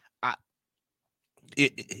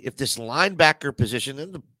 If this linebacker position,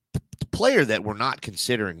 and the player that we're not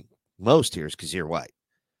considering most here is Kazir White.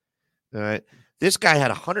 All right. This guy had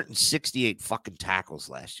 168 fucking tackles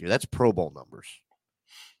last year. That's Pro Bowl numbers.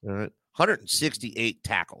 All right. 168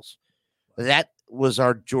 tackles. That was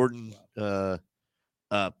our Jordan, not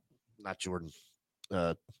Jordan,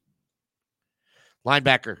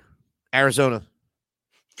 linebacker, Arizona.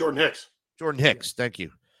 Jordan Hicks. Jordan Hicks. Thank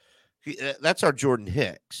you. That's our Jordan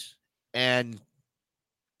Hicks. And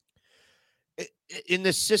in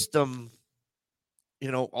this system,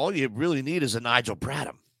 all you really need is a Nigel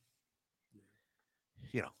Bradham.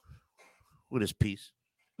 With his piece.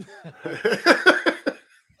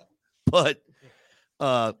 But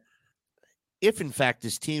if, in fact,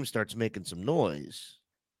 this team starts making some noise,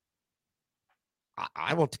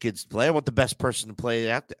 I want the kids to play. I want the best person to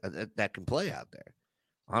play out there, that can play out there.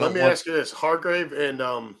 Let me ask you this. Hargrave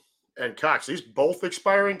and Cox, these both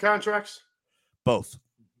expiring contracts? Both.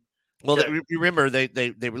 Well, you remember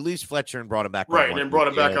they released Fletcher and brought him back. Right, and then brought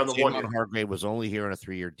him back on the 1 year. Hargrave was only here on a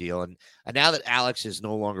 3-year deal. And now that Alex is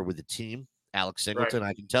no longer with the team, Alex Singleton, right.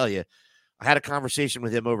 I can tell you, I had a conversation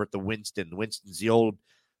with him over at the Winston. Winston's the old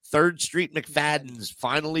 3rd Street McFadden's,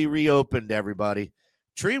 finally reopened, everybody.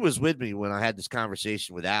 Tree was with me when I had this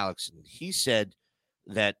conversation with Alex, and he said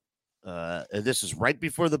that this is right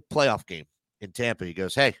before the playoff game in Tampa. He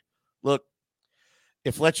goes, hey, look,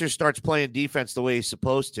 if Fletcher starts playing defense the way he's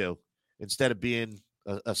supposed to, instead of being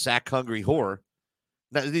a sack-hungry whore,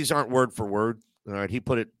 now, these aren't word for word. All right, he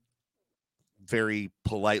put it very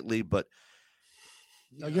politely, but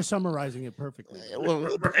no, you're summarizing it perfectly.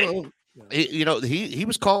 He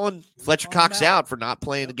was calling Fletcher Cox out for not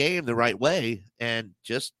playing the game the right way, and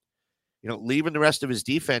just leaving the rest of his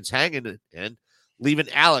defense hanging, and leaving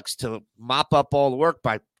Alex to mop up all the work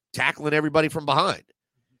by tackling everybody from behind.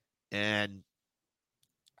 And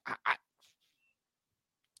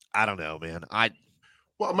I don't know, man. I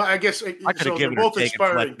guess so. They're both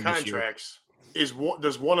expiring contracts. Does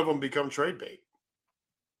one of them become trade bait?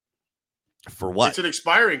 For what? It's an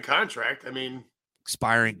expiring contract. I mean,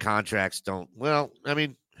 expiring contracts don't. Well, I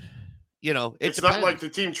mean, it's depends. not like the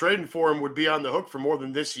team trading for him would be on the hook for more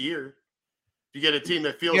than this year. You get a team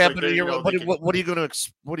that feels like what are you going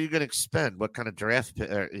to expend? What kind of draft?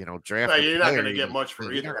 Draft. You're not going to get much for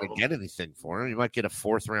either. You're not going to get anything for him. You might get a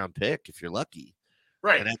 4th-round pick if you're lucky.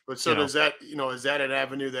 Right, but does that? Is that an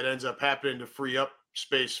avenue that ends up happening to free up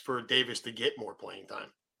space for Davis to get more playing time?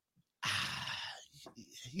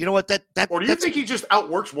 You know what? Or do you think he just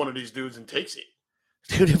outworks one of these dudes and takes it?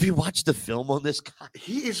 Dude, have you watched the film on this guy?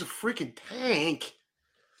 He is a freaking tank.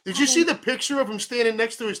 Did you see the picture of him standing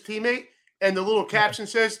next to his teammate? And the little caption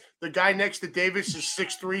says, the guy next to Davis is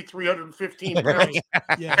 6'3", 315 pounds.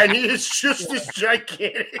 Yeah. And he is just this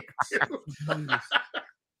gigantic dude.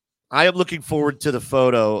 I am looking forward to the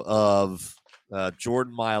photo of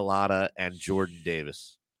Jordan Mailata and Jordan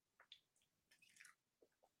Davis.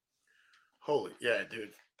 Holy, yeah, dude.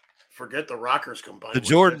 Forget the Rockers combined. The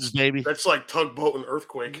Jordans, baby. That's like Tugboat and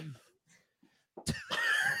Earthquake.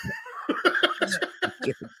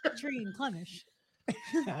 Tree and Clemish.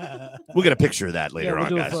 We'll get a picture of that later we'll on,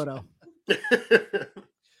 do guys. a photo.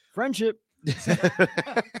 Friendship.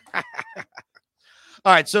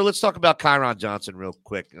 All right, so let's talk about Kyron Johnson real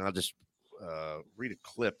quick. And I'll just read a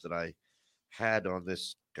clip that I had on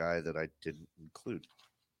this guy that I didn't include.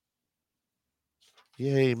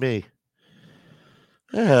 Yay, me.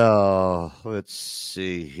 Oh, let's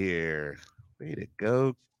see here. Way to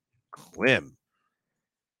go, Quim.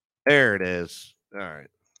 There it is. All right.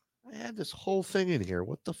 I had this whole thing in here.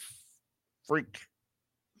 What the freak?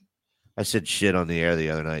 I said shit on the air the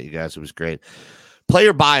other night, you guys. It was great.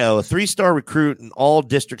 Player bio, a 3-star recruit and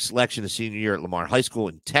all-district selection his senior year at Lamar High School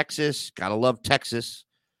in Texas. Gotta love Texas.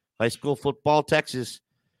 High school football, Texas.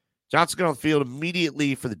 Johnson got on the field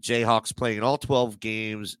immediately for the Jayhawks, playing in all 12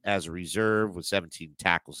 games as a reserve with 17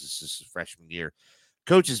 tackles. This is his freshman year.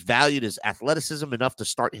 Coach is valued his athleticism enough to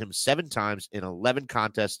start him 7 times in 11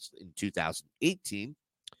 contests in 2018.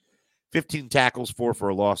 15 tackles, 4 for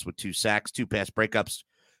a loss with 2 sacks, 2 pass breakups,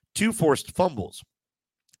 2 forced fumbles.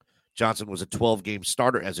 Johnson was a 12-game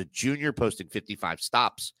starter as a junior, posting 55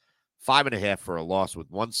 stops, 5.5 for a loss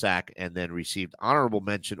with 1 sack, and then received honorable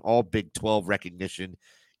mention all Big 12 recognition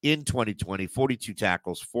in 2020, 42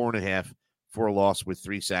 tackles, 4.5 for a loss with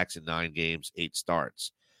 3 sacks in 9 games, 8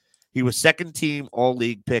 starts. He was second-team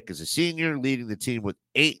all-league pick as a senior, leading the team with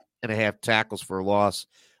 8.5 tackles for a loss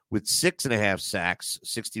with 6.5 sacks,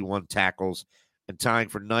 61 tackles, and tying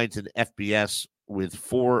for 9th in FBS with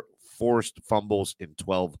 4 forced fumbles in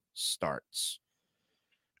 12 starts.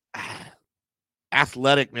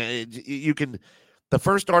 Athletic, man. You can. The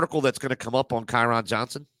first article that's going to come up on Kyron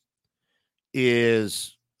Johnson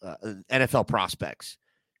is NFL prospects.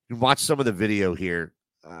 You can watch some of the video here.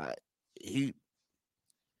 He's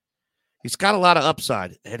got a lot of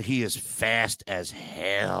upside, and he is fast as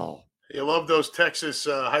hell. You love those Texas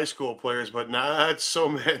high school players, but not so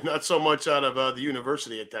much out of the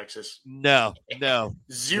University of Texas. No.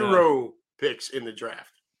 0 picks in the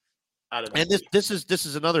draft. Out of and this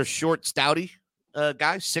is another short, stouty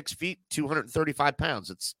guy, 6 feet, 235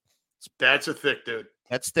 pounds. That's a thick dude.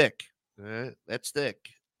 That's thick. That's thick.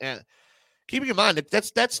 And keeping in mind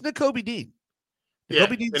that's Nakobe Dean.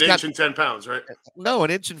 Nakobe Dean's an inch and 10 pounds, right? No,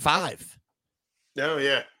 an inch and 5. No,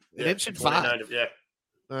 yeah. An inch and 5. Yeah.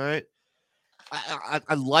 All right.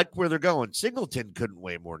 I like where they're going. Singleton couldn't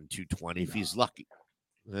weigh more than 220 if he's lucky.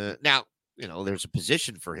 Now, there's a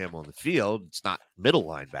position for him on the field. It's not middle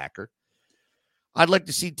linebacker. I'd like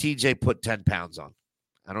to see TJ put 10 pounds on.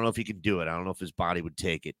 I don't know if he can do it. I don't know if his body would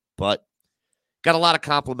take it, but got a lot of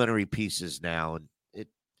complementary pieces now, and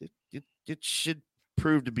it should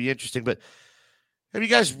prove to be interesting. But have you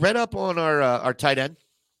guys read up on our tight end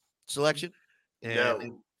selection? And yeah.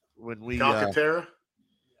 When we Calcaterra?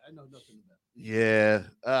 I know nothing about it. Yeah.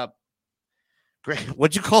 Great.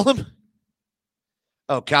 What'd you call him?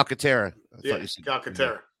 Oh, Calcaterra. Yeah,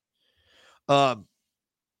 Calcaterra.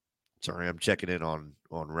 Sorry, I'm checking in on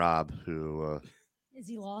Rob, who is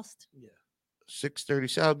he lost? Yeah. 6:30.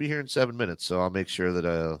 So I'll be here in 7 minutes, so I'll make sure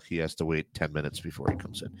that he has to wait 10 minutes before he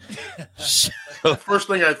comes in. The first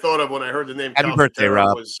thing I thought of when I heard the name Happy birthday,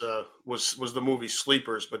 Rob. was the movie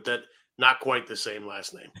Sleepers, but that not quite the same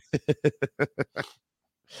last name.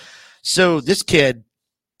 So this kid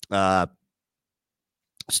started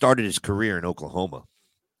his career in Oklahoma,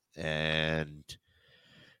 and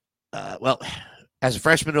as a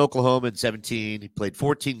freshman in Oklahoma in 17, he played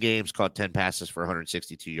 14 games, caught 10 passes for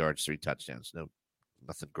 162 yards, 3 touchdowns.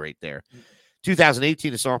 Nothing great there.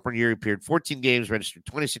 2018, his sophomore year, he appeared 14 games, registered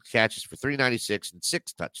 26 catches for 396 and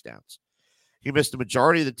 6 touchdowns. He missed the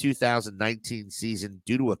majority of the 2019 season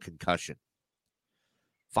due to a concussion.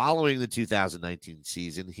 Following the 2019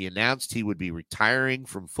 season, he announced he would be retiring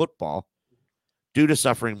from football due to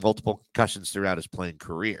suffering multiple concussions throughout his playing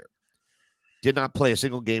career. Did not play a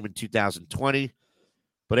single game in 2020,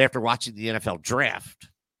 but after watching the NFL draft,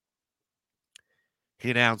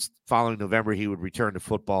 he announced following November he would return to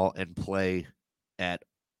football and play at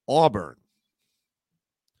Auburn.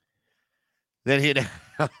 Then he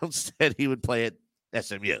announced that he would play at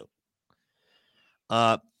SMU.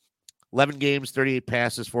 11 games, 38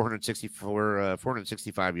 passes,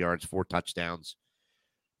 465 yards, 4 touchdowns.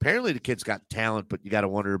 Apparently the kid's got talent, but you got to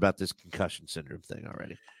wonder about this concussion syndrome thing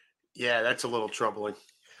already. Yeah, that's a little troubling.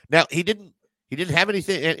 Now, he didn't have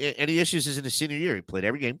any issues in his senior year. He played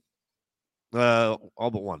every game. All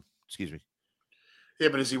but one. Excuse me. Yeah,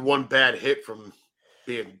 but is he one bad hit from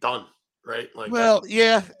being done, right? Like, well,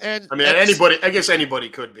 yeah, and I mean, I guess anybody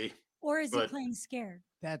could be. Or is he playing scared?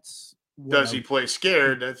 That's does he play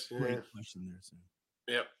scared? That's great question there. So.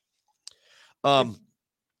 Yep.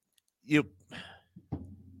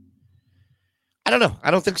 I don't know. I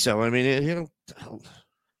don't think so. I mean,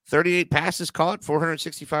 38 passes caught,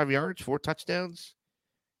 465 yards, 4 touchdowns.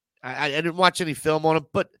 I didn't watch any film on him,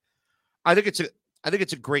 but I think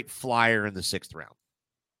it's a great flyer in the 6th round.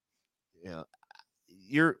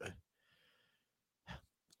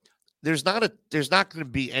 There's not going to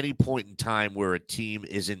be any point in time where a team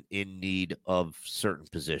isn't in need of certain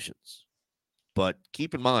positions. But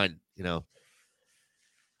keep in mind,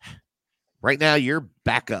 right now your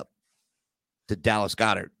backup to Dallas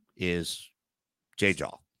Goedert is Jay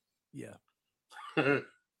Jaw. Yeah.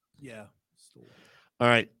 Yeah. All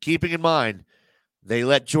right. Keeping in mind, they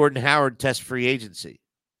let Jordan Howard test free agency.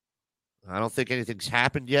 I don't think anything's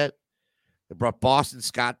happened yet. They brought Boston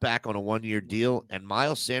Scott back on a 1-year deal, and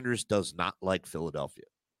Miles Sanders does not like Philadelphia.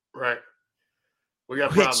 Right. We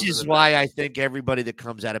got which is why I think everybody that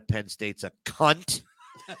comes out of Penn State's a cunt.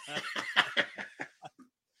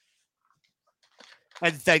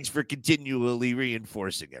 And thanks for continually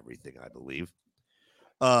reinforcing everything, I believe.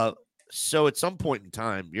 So at some point in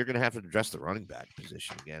time, you're going to have to address the running back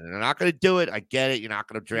position again. And they're not going to do it. I get it. You're not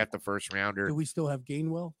going to draft the first rounder. Do we still have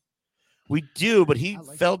Gainwell? We do, but he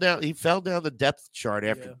fell down. He fell down the depth chart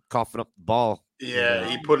after coughing up the ball. Yeah,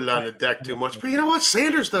 he put it on the deck too much. But you know what?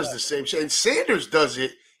 Sanders does the same shit. And Sanders does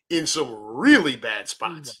it in some really bad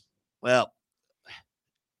spots. Well,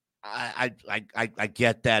 I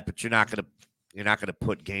get that, but you're not gonna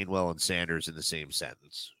put Gainwell and Sanders in the same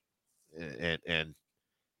sentence and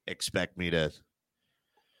expect me to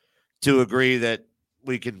agree that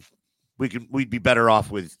we'd be better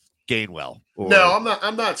off with Gainwell. No,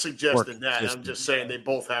 I'm not suggesting that. I'm just saying they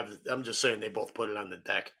both put it on the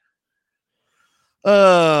deck.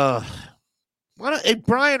 Hey,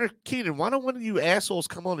 Brian or Keenan, why don't one of you assholes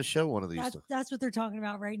come on the show one of these times? That's what they're talking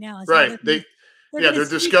about right now. Right. They're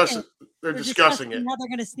discussing. They're discussing it. How they're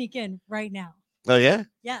going to sneak in right now. Oh, yeah?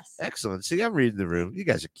 Yes. Excellent. See, I'm reading the room. You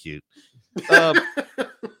guys are cute.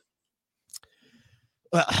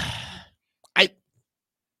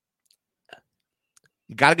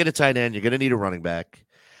 You got to get a tight end. You're going to need a running back.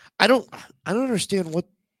 I don't understand what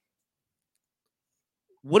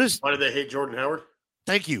is. Why did they hate Jordan Howard?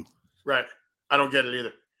 Thank you. Right. I don't get it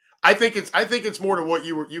either. I think it's more to what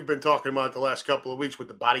you've been talking about the last couple of weeks with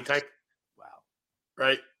the body type. Wow.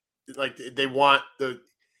 Right. Like they want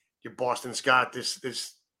your Boston Scott, this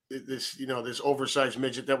oversized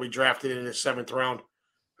midget that we drafted in the 7th round.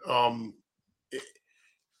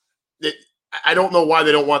 I don't know why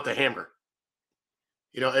they don't want the hammer.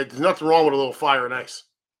 There's nothing wrong with a little fire and ice.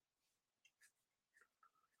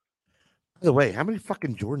 By the way, how many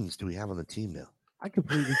fucking Jordans do we have on the team now? I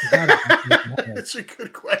completely forgot. That's a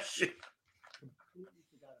good question.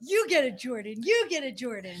 You get a Jordan. You get a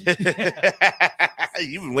Jordan.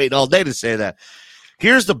 You've been waiting all day to say that.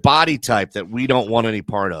 Here's the body type that we don't want any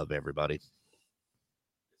part of, everybody.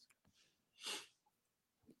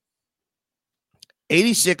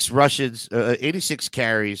 86 rushes, 86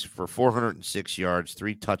 carries for 406 yards,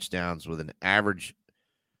 3 touchdowns with an average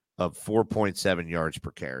of 4.7 yards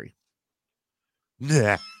per carry.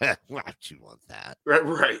 Why would you want that?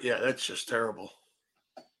 Right. Yeah, that's just terrible.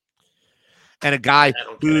 And a guy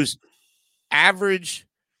whose average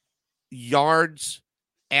yards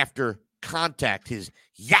after contact, his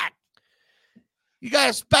yak. You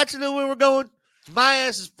got a spatula where we're going? My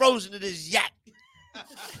ass is frozen to this yak.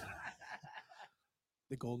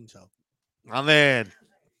 The golden toe. My man.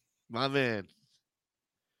 You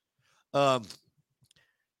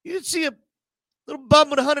didn't see a little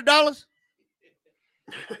bum with $100?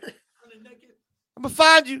 I'm gonna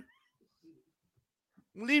find you.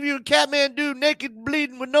 I'm gonna leave you in Kathmandu naked,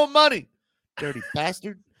 bleeding with no money. Dirty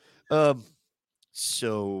bastard.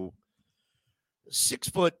 So 6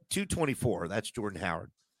 foot 224. That's Jordan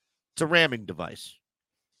Howard. It's a ramming device.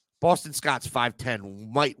 Boston Scott's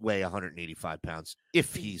 5'10", might weigh 185 pounds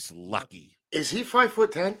if he's lucky. Is he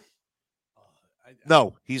 5'10"?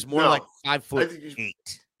 No, he's more like 5'8".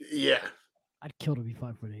 Yeah, I'd kill to be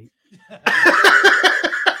 5'8".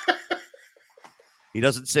 He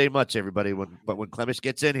doesn't say much, everybody. But when Clemish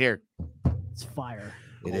gets in here, it's fire.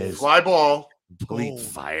 It is fly ball. Bleed Gold.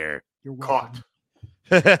 fire. You're Caught.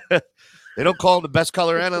 welcome. They don't call him the best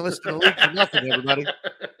color analyst in the league for nothing, everybody.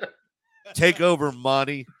 Take over,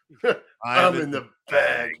 Monty. I'm in the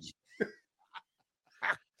bag.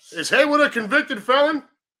 Is Haywood a convicted felon?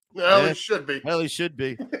 No, Yeah. he should be. Well, he should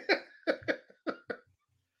be.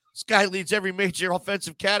 This guy leads every major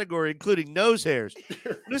offensive category, including nose hairs.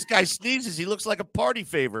 When this guy sneezes, he looks like a party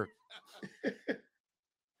favor.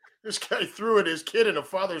 This guy threw at his kid in a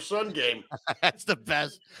father-son game. That's the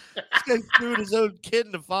best. This guy threw at his own kid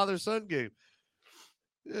in the father-son game.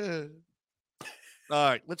 Yeah. All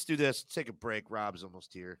right, let's do this. Let's take a break. Rob's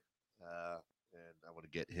almost here, and I want to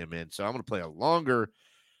get him in. So I'm going to play a longer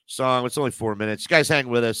song. It's only 4 minutes. You guys hang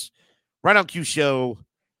with us. Right on Q Show,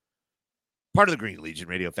 part of the Green Legion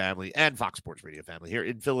radio family and Fox Sports radio family here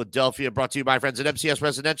in Philadelphia. Brought to you by friends at MCS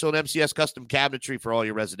Residential and MCS Custom Cabinetry for all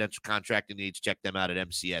your residential contracting needs. Check them out at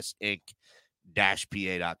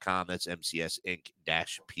MCSinc-PA.com. That's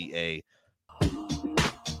MCSinc-PA.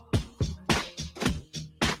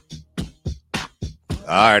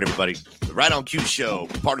 All right, everybody. The Right on Q Show,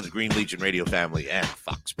 part of the Green Legion radio family and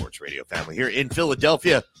Fox Sports radio family here in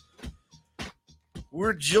Philadelphia.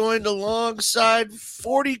 We're joined alongside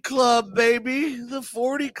 40 Club, baby. The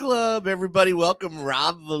 40 Club. Everybody, welcome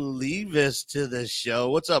Rob Valivis to the show.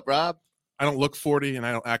 What's up, Rob? I don't look 40 and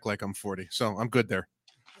I don't act like I'm 40, so I'm good there.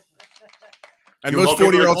 And You're most welcome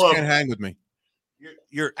to the 40-year-olds club. can't hang with me.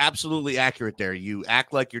 You're absolutely accurate there. You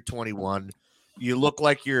act like you're 21. You look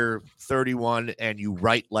like you're 31, and you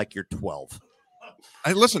write like you're 12.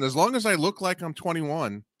 Listen, as long as I look like I'm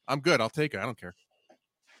 21, I'm good. I'll take it. I don't care.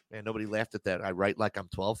 Man, nobody laughed at that. I write like I'm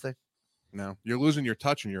 12 thing. No, you're losing your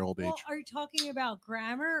touch in your old age. Well, are you talking about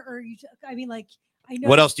grammar, or I mean, like, I know.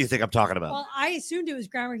 What else do you think I'm talking about? Well, I assumed it was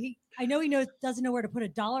grammar. I know he doesn't know where to put a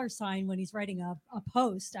dollar sign when he's writing a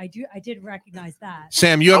post. I did recognize that.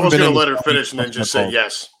 Sam, you I haven't was been going in to let the- her finish and then just say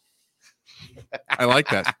yes. I like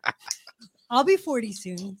that. I'll be 40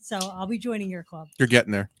 soon, so I'll be joining your club. You're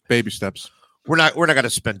getting there. Baby steps. We're not going to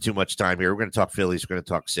spend too much time here. We're going to talk Phillies. We're going to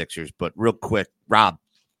talk Sixers. But real quick, Rob,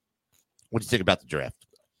 what do you think about the draft?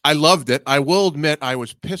 I loved it. I will admit I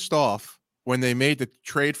was pissed off when they made the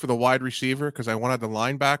trade for the wide receiver because I wanted the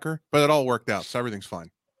linebacker, but it all worked out, so everything's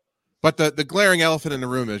fine. But the glaring elephant in the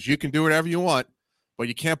room is you can do whatever you want, but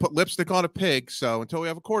you can't put lipstick on a pig. So until we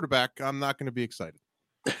have a quarterback, I'm not going to be excited.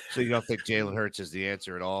 So you don't think Jalen Hurts is the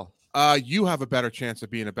answer at all? You have a better chance of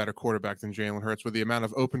being a better quarterback than Jalen Hurts with the amount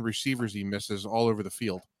of open receivers he misses all over the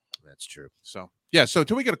field. That's true. So yeah, so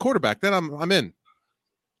until we get a quarterback, then I'm in.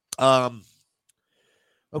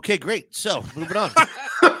 Okay, great. So moving on.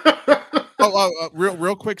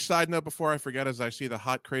 Real quick side note before I forget, as I see the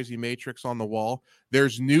hot crazy matrix on the wall,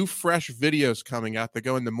 there's new fresh videos coming out that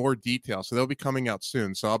go into more detail, so they'll be coming out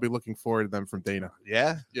soon. So I'll be looking forward to them from Dana.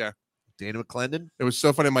 Yeah, Dana McClendon. It was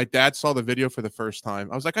so funny. My dad saw the video for the first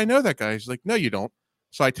time. I was like, I know that guy. He's like, no, you don't.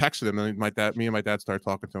 So I texted him, and me and my dad started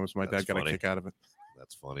talking to him. So my That's dad got funny. a kick out of it.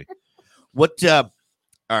 That's funny. What? All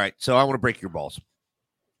right. So I want to break your balls.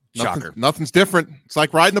 Shocker. Nothing's different. It's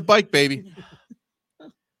like riding a bike, baby.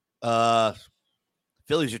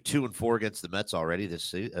 Phillies are 2-4 against the Mets already this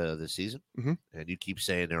season, Mhm. and you keep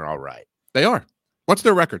saying they're all right. They are. What's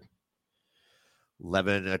their record?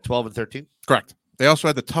 12-13. Correct. They also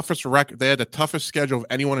had the toughest record. They had the toughest schedule of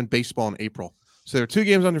anyone in baseball in April. So they're 2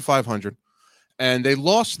 games under 500. And they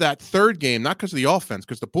lost that third game, not because of the offense,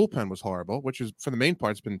 because the bullpen was horrible, which is, for the main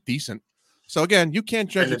part, it's been decent. So, again, you can't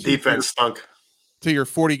judge And the defense stunk. till you're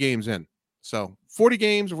 40 games in. So, 40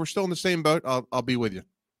 games, if we're still in the same boat, I'll be with you.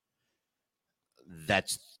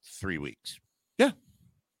 That's 3 weeks. Yeah.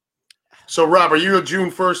 So, Rob, are you a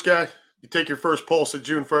June 1st guy? You take your first pulse at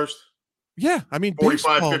June 1st? Yeah, I mean,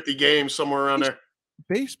 45, 50 games, somewhere around there.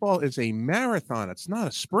 Baseball is a marathon. It's not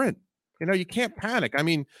a sprint. You can't panic. I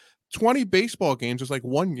mean, 20 baseball games is like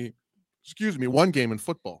one game in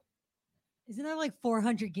football. Isn't there like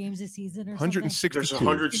 400 games this season or 162. There's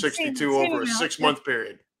 162 over a 6-month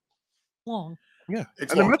period. Long. Yeah,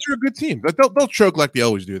 It's and the long. Mets are a good team. But they'll choke like they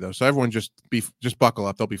always do, though. So everyone just buckle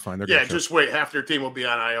up. They'll be fine. They're Yeah, gonna choke. just wait. Half their team will be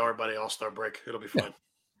on IR by the All-Star break. It'll be fine.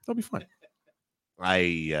 They'll be fine.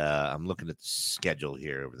 I'm looking at the schedule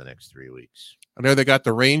here over the next 3 weeks. I know they got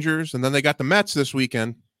the Rangers, and then they got the Mets this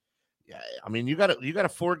weekend. Yeah, I mean you got a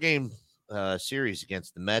 4-game series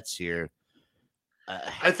against the Mets here.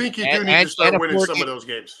 I think you do need to start winning some of those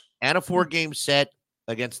games. And a 4-game set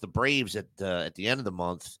against the Braves at the end of the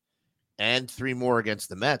month, and 3 more against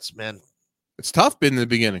the Mets. Man, It's tough in the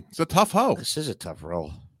beginning. It's a tough hoe. this is a tough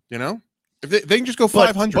roll. If they can just go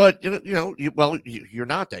 500. But you're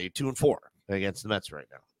not that. You're 2-4 against the Mets right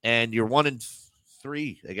now, and you're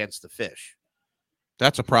 1-3 against the Fish.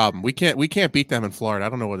 That's a problem. We can't beat them in Florida. I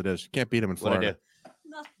don't know what it is. You can't beat them in What'd I Florida.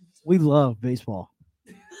 We love baseball.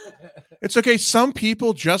 It's okay. Some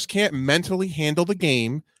people just can't mentally handle the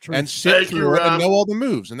game and sit Thank you, through it and Rob. know all the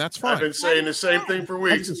moves, and that's I've fine. been saying the same thing for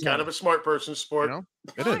weeks. It's kind of a smart person sport.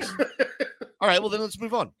 It is. All right, well then let's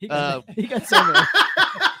move on. He got somewhere.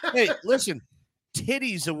 Hey, listen,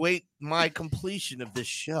 titties await my completion of this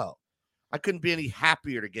show. I couldn't be any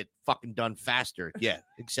happier to get fucking done faster. Yeah,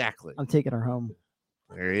 exactly. I'm taking her home.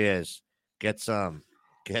 There he is. Get some.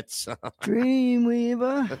 Get some.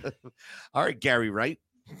 Dreamweaver. All right, Gary Wright.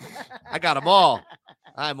 I got them all.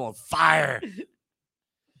 I'm on fire.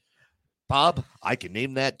 Bob, I can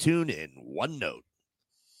name that tune in one note.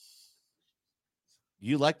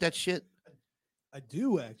 You like that shit? I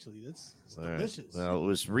do actually. That's All right. delicious. Well, it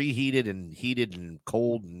was reheated and heated and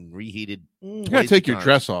cold and reheated. You gotta take your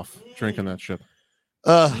dress off drinking that shit.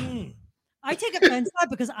 I take offense to that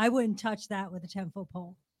because I wouldn't touch that with a 10-foot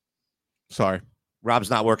pole. Sorry. Rob's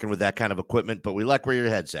not working with that kind of equipment, but we like where your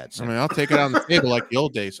head's at. I mean, I'll take it on the table like the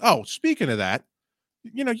old days. Oh, speaking of that,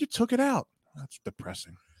 you took it out. That's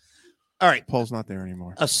depressing. All right. Pole's not there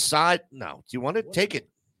anymore. No. Do you want it? Take it.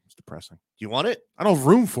 It's depressing. Do you want it? I don't have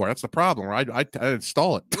room for it. That's the problem. I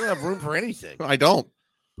install it. You don't have room for anything. I don't.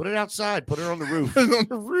 Put it outside. Put it on the roof. Put it on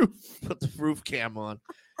the roof. Put the roof cam on.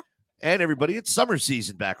 And everybody, it's summer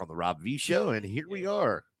season back on the Rob V Show, and here we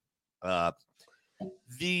are. The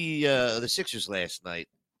Sixers last night.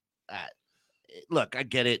 Look, I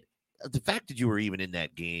get it. The fact that you were even in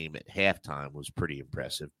that game at halftime was pretty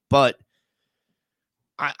impressive, but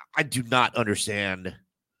I do not understand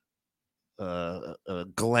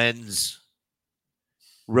Glenn's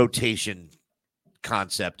rotation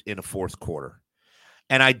concept in a fourth quarter.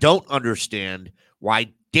 And I don't understand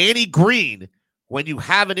why Danny Green, when you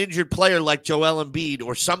have an injured player like Joel Embiid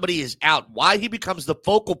or somebody is out, why he becomes the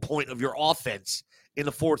focal point of your offense in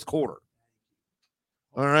the fourth quarter.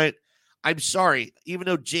 All right. I'm sorry. Even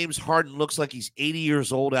though James Harden looks like he's 80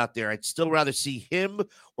 years old out there, I'd still rather see him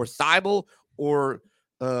or Thibault or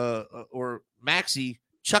Maxey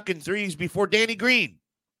chucking threes before Danny Green.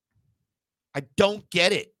 I don't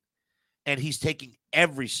get it. And he's taking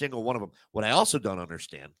every single one of them. What I also don't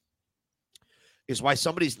understand is why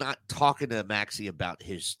somebody's not talking to Maxey about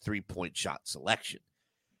his three-point shot selection.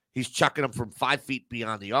 He's chucking them from 5 feet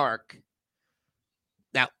beyond the arc.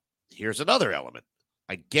 Now, here's another element.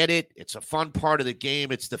 I get it. It's a fun part of the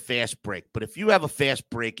game. It's the fast break. But if you have a fast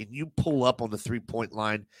break and you pull up on the three-point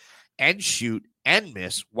line and shoot and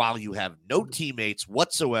miss while you have no teammates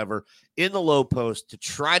whatsoever in the low post to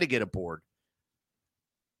try to get a board,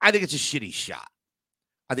 I think it's a shitty shot.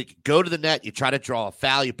 I think you go to the net, you try to draw a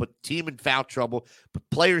foul, you put the team in foul trouble, put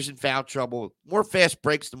players in foul trouble. More fast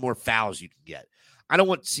breaks, the more fouls you can get. I don't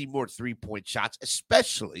want to see more three-point shots,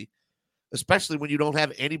 especially when you don't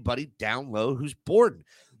have anybody down low who's boarding.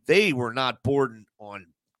 They were not boarding on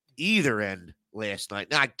either end last night.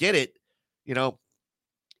 Now, I get it.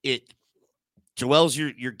 Joel's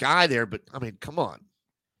your guy there, but, I mean, come on.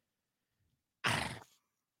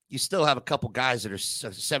 You still have a couple guys that are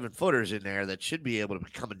 7-footers in there that should be able to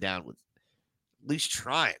be coming down with at least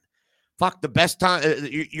trying. Fuck, the best time,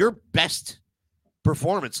 your best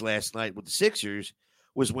performance last night with the Sixers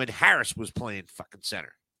was when Harris was playing fucking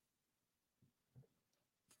center.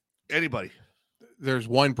 Anybody? There's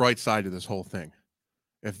one bright side to this whole thing.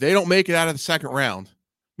 If they don't make it out of the second round,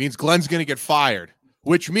 means Glenn's going to get fired,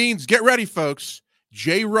 which means, get ready, folks,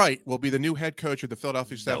 Jay Wright will be the new head coach of the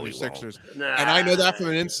Philadelphia 76ers. And I know that from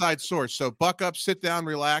an inside source. So buck up, sit down,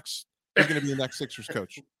 relax. He's going to be the next Sixers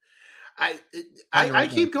coach. I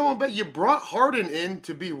keep going, but you brought Harden in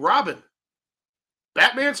to be Robin.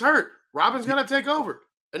 Batman's hurt. Robin's going to take over,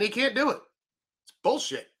 and he can't do it. It's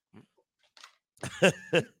bullshit.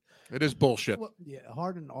 It is bullshit. Well, yeah,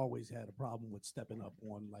 Harden always had a problem with stepping up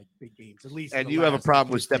on like big games, at least. And you have a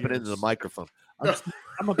problem with stepping into the microphone.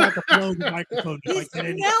 I'm about to blow the microphone. If I get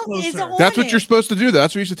any closer. That's what you're supposed to do.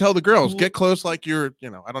 That's what you used to tell the girls. Get close, like you're.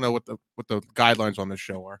 I don't know what the guidelines on this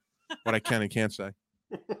show are. What I can and can't say.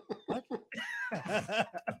 Well,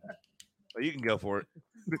 you can go for it.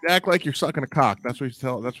 Act like you're sucking a cock. That's what you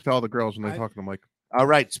tell. That's what you tell the girls when they talk to them. Like, all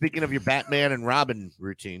right. Speaking of your Batman and Robin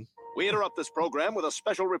routine. We interrupt this program with a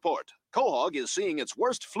special report. Quahog is seeing its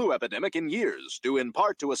worst flu epidemic in years, due in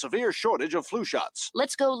part to a severe shortage of flu shots.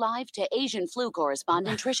 Let's go live to Asian flu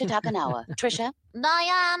correspondent Trisha Takanawa. Trisha?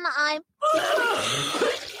 Diane, I'm...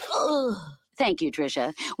 Thank you,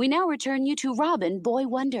 Trisha. We now return you to Robin, Boy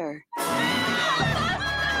Wonder.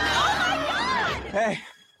 Hey,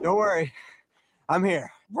 don't worry. I'm here.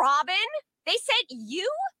 Robin? They sent you?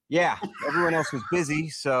 Yeah, everyone else was busy,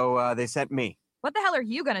 so they sent me. What the hell are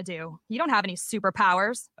you gonna do? You don't have any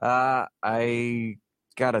superpowers. I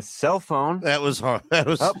got a cell phone. That was hard. That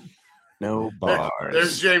was no bars.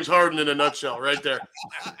 There's James Harden in a nutshell right there.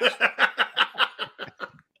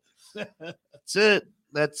 That's it.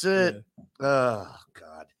 That's it. Oh,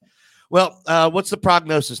 God. Well, what's the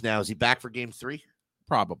prognosis now? Is he back for game 3?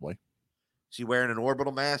 Probably. Is he wearing an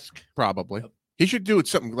orbital mask? Probably. He should do it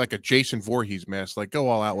something like a Jason Voorhees mask. Like, go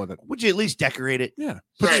all out with it. Would you at least decorate it? Yeah.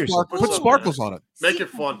 Right. Put sparkles on it. Make it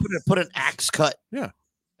fun. Put an axe cut. Yeah.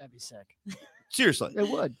 That'd be sick. Seriously. It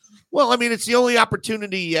would. Well, I mean, it's the only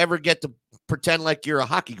opportunity you ever get to pretend like you're a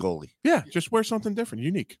hockey goalie. Yeah. Just wear something different,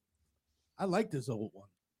 unique. I like this old one.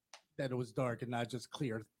 That it was dark and not just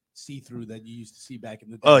clear see-through that you used to see back in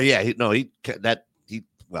the day. Oh, yeah. He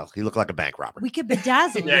looked like a bank robber. We could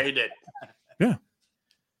bedazzle. Yeah, he did. Yeah.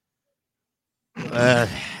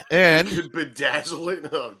 And Bedazzle it.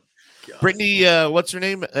 Oh, God. Brittany, what's her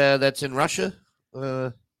name? That's in Russia.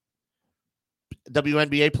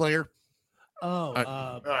 WNBA player. Oh,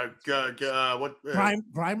 what?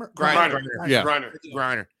 Grimer? Yeah.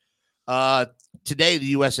 Griner. Today, the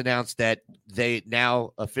U.S. announced that they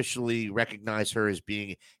now officially recognize her as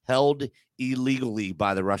being held illegally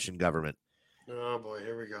by the Russian government. Oh boy,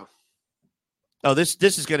 here we go. Oh, this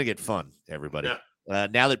is going to get fun, everybody. Yeah.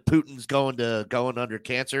 Now that Putin's going under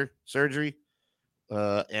cancer surgery,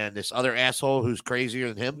 and this other asshole who's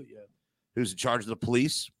crazier than him, who's in charge of the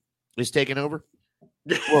police, is taking over.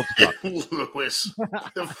 Lewis,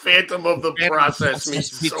 the phantom of the process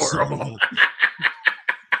meets Zorro.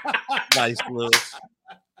 Nice, Lewis.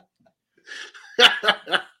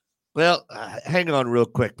 Well, hang on real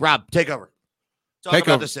quick. Rob, take over. Talk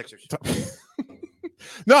about the Sixers.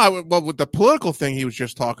 No, well, with the political thing he was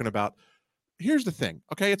just talking about, here's the thing.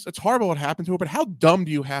 Okay, it's horrible what happened to her, but how dumb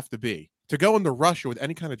do you have to be to go into Russia with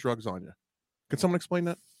any kind of drugs on you? Can someone explain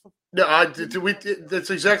that? No, that's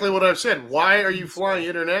exactly what I've said. Why are you flying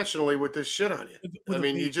internationally with this shit on you? I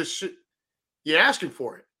mean, you're asking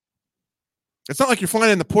for it. It's not like you're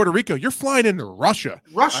flying into Puerto Rico. You're flying into Russia.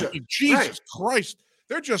 Russia. I mean, Jesus Christ.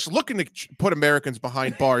 They're just looking to put Americans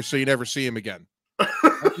behind bars so you never see them again.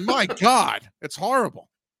 My God. It's horrible.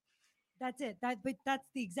 That's it. But that's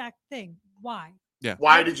the exact thing. Why? Yeah.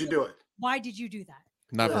 Why did you do it? Why did you do that?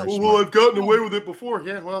 Not very well, smart. I've gotten away with it before.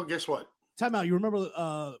 Yeah, well, guess what? Time out. You remember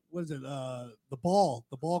what is it? The ball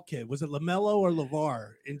kid. Was it LaMelo or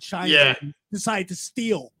LeVar in China? Yeah. He decided to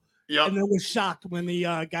steal. Yeah. And then was shocked when he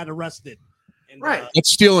got arrested. And, Right.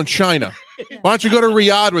 Let's steal in China. Why don't you go to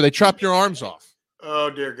Riyadh where they chop your arms off? Oh,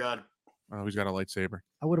 dear God. Oh, he's got a lightsaber.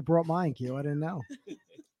 I would have brought mine, Q. I didn't know. I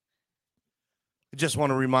just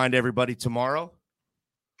want to remind everybody tomorrow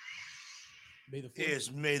May the 4th. is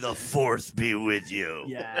May the 4th be with you.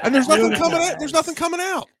 Yeah. And there's nothing coming out. There's nothing coming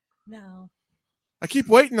out. No. I keep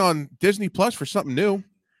waiting on Disney Plus for something new.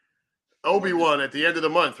 Obi-Wan at the end of the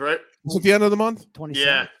month, right? It's at the end of the month? 27th.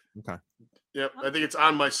 Yeah. Okay. Yep. I think it's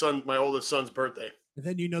on my oldest son's birthday. And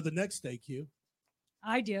then you know the next day, Q.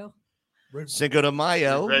 I do. Cinco de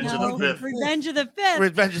Mayo. Revenge of the Fifth. Revenge of the Fifth.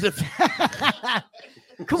 Revenge of the Fifth.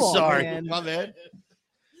 Come on, Sorry. man. My bad.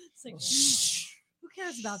 It's like, who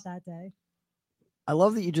cares about that day? I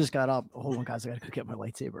love that you just got up. Hold on, guys. I got to go get my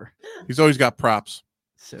lightsaber. He's always got props.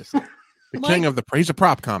 Seriously. The king of the. He's a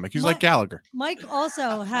prop comic. He's like Gallagher. Mike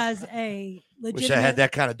also has a legitimate. Wish I had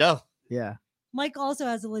that kind of dough. Yeah. Mike also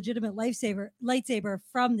has a legitimate lightsaber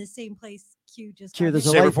from the same place Q just. Q, got there's it.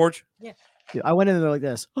 a Saber light- Forge? Yeah. Dude, I went in there like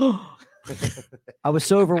this. I was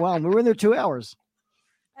so overwhelmed. We were in there 2 hours.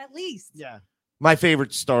 At least. Yeah. My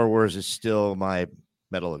favorite Star Wars is still my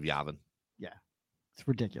Medal of Yavin. Yeah. It's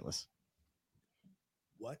ridiculous.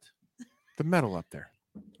 What? The medal up there.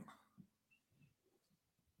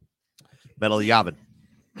 Medal of Yavin.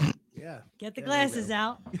 Yeah. Get the glasses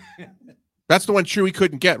out. That's the one Chewie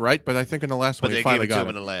couldn't get, right? But I think in the last But one they he gave finally it to got him it.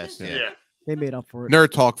 in the last. Yeah. Yeah. They made up for it.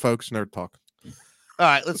 Nerd talk, folks. Nerd talk. All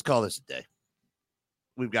right, let's call this a day.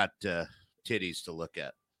 We've got titties to look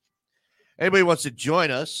at. Anybody wants to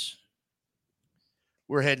join us?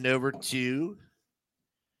 We're heading over to.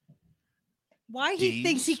 Why he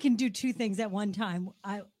thinks he can do two things at one time.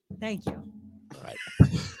 Thank you. All right.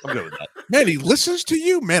 I'm good with that. Man, he listens to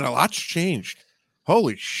you. Man, a lot's changed.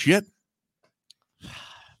 Holy shit.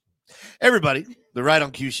 Everybody, the Right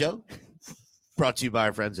on Q Show, brought to you by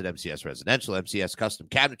our friends at MCS Residential, MCS Custom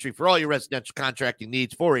Cabinetry for all your residential contracting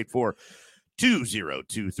needs.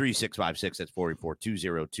 484-202-3656. That's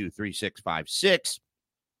 484-202-3656.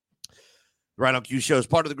 The Right on Q Show is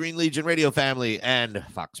part of the Green Legion radio family and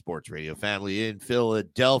Fox Sports radio family in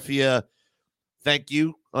Philadelphia. Thank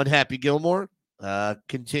you, Unhappy Gilmore.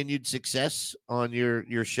 continued success on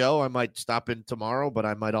your show. I might stop in tomorrow, but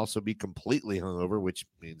I might also be completely hungover, which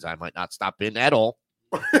means I might not stop in at all.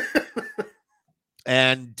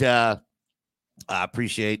 And I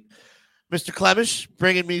appreciate Mr. Clemish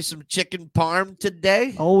bringing me some chicken parm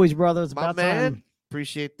today. Always, brother. It's My about man. time.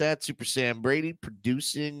 Appreciate that. Super Sam Brady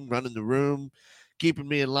producing, running the room, keeping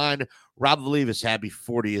me in line. Rob Volivis, happy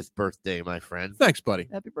 40th birthday, my friend. Thanks, buddy.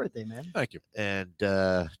 Happy birthday, man. Thank you. And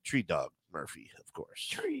Tree Dog Murphy, of course.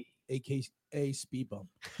 Tree. AKA Speed Bump.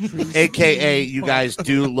 AKA, you guys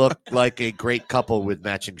do look like a great couple with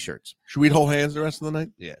matching shirts. Should we hold hands the rest of the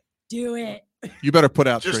night? Yeah. Do it. You better put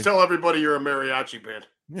out. Just Tree. tell everybody you're a mariachi band.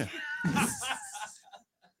 Yeah.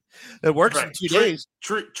 It works in 2 days.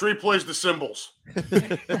 Tree plays the cymbals.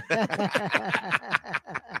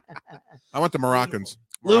 I want the Moroccans.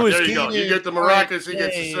 Louis, there you go. You get the maracas, he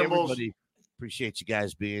gets the Hey, cymbals. everybody. Appreciate you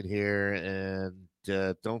guys being here, and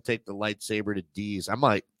don't take the lightsaber to D's. I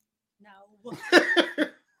might. I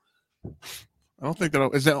don't think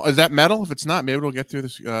is that metal. If it's not, maybe we'll get through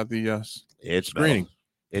this. It's screening.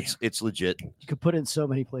 Metal. It's legit. You could put it in so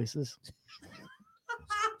many places.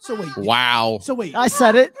 So wait. Wow. So wait. I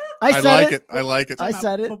said it. I like it. I like it. I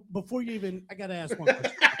said it. Before you even, I gotta ask one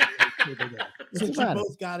question. Since you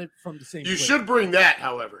both got it from the same. You place. should bring that,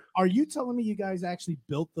 however. Are you telling me you guys actually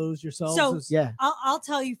built those yourselves? So Yeah. I'll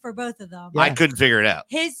tell you for both of them. I couldn't figure it out.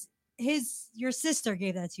 Your sister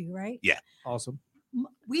gave that to you, right? Yeah. Awesome.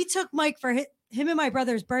 We took Mike for him and my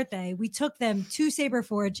brother's birthday. We took them to Saber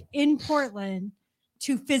Forge in Portland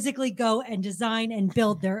to physically go and design and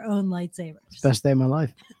build their own lightsabers. Best day of my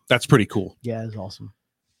life. That's pretty cool. Yeah, it's awesome.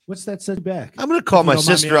 What's that set back? I'm gonna call If you my don't mind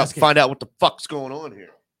me sister up, asking. find out what the fuck's going on here.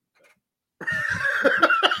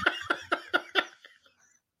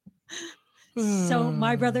 So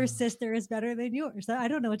my brother's sister is better than yours. I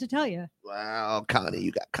don't know what to tell you. Wow, Connie,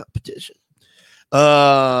 you got competition.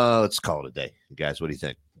 Let's call it a day, you guys. What do you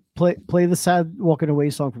think? Play the sad walking away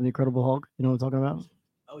song from the Incredible Hulk. You know what I'm talking about?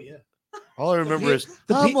 Oh yeah. All I remember The is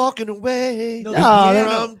pe- I'm walking away No,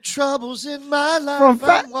 from troubles in my life. From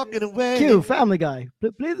I'm walking away. Q, Family Guy.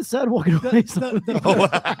 Play the sad walking away song. You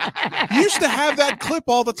used to have that clip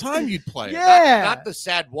all the time. You'd play it. Yeah. Not the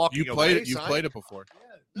sad walking You played away it. You sign. played it before.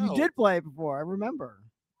 You did play it before. I remember.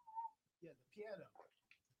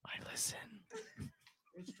 I listen.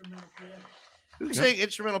 Instrumental piano. Who's saying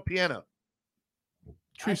instrumental piano?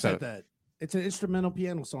 Tree I said said it. that. It's an instrumental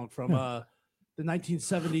piano song from the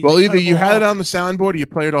 1970s. Well, either you had it Incredible on the soundboard or you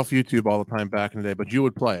played it off YouTube all the time back in the day, but you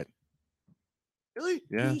would play it. Really?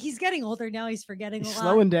 Yeah. He's getting older now. He's forgetting He's a lot.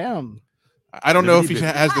 slowing down. I don't know if he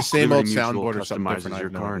Liberty has the same old Mutual soundboard or something customizes different. I your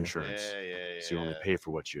have no car idea. insurance. So you only pay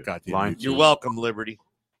for what you Goddamn line YouTube. You're welcome, Liberty.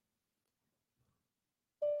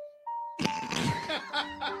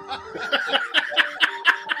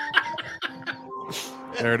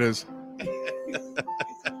 There it is.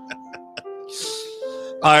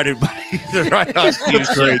 All right, everybody. The Right On Q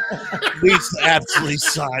Show needs to absolutely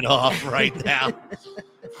sign off right now.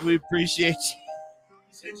 We appreciate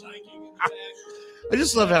you. I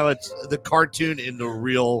just love how it's the cartoon in the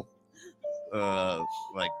real,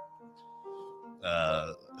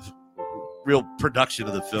 real production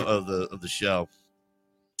of the film of the show.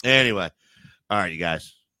 Anyway, all right, you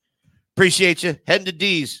guys. Appreciate you. Heading to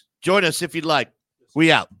D's. Join us if you'd like.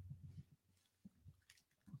 We out.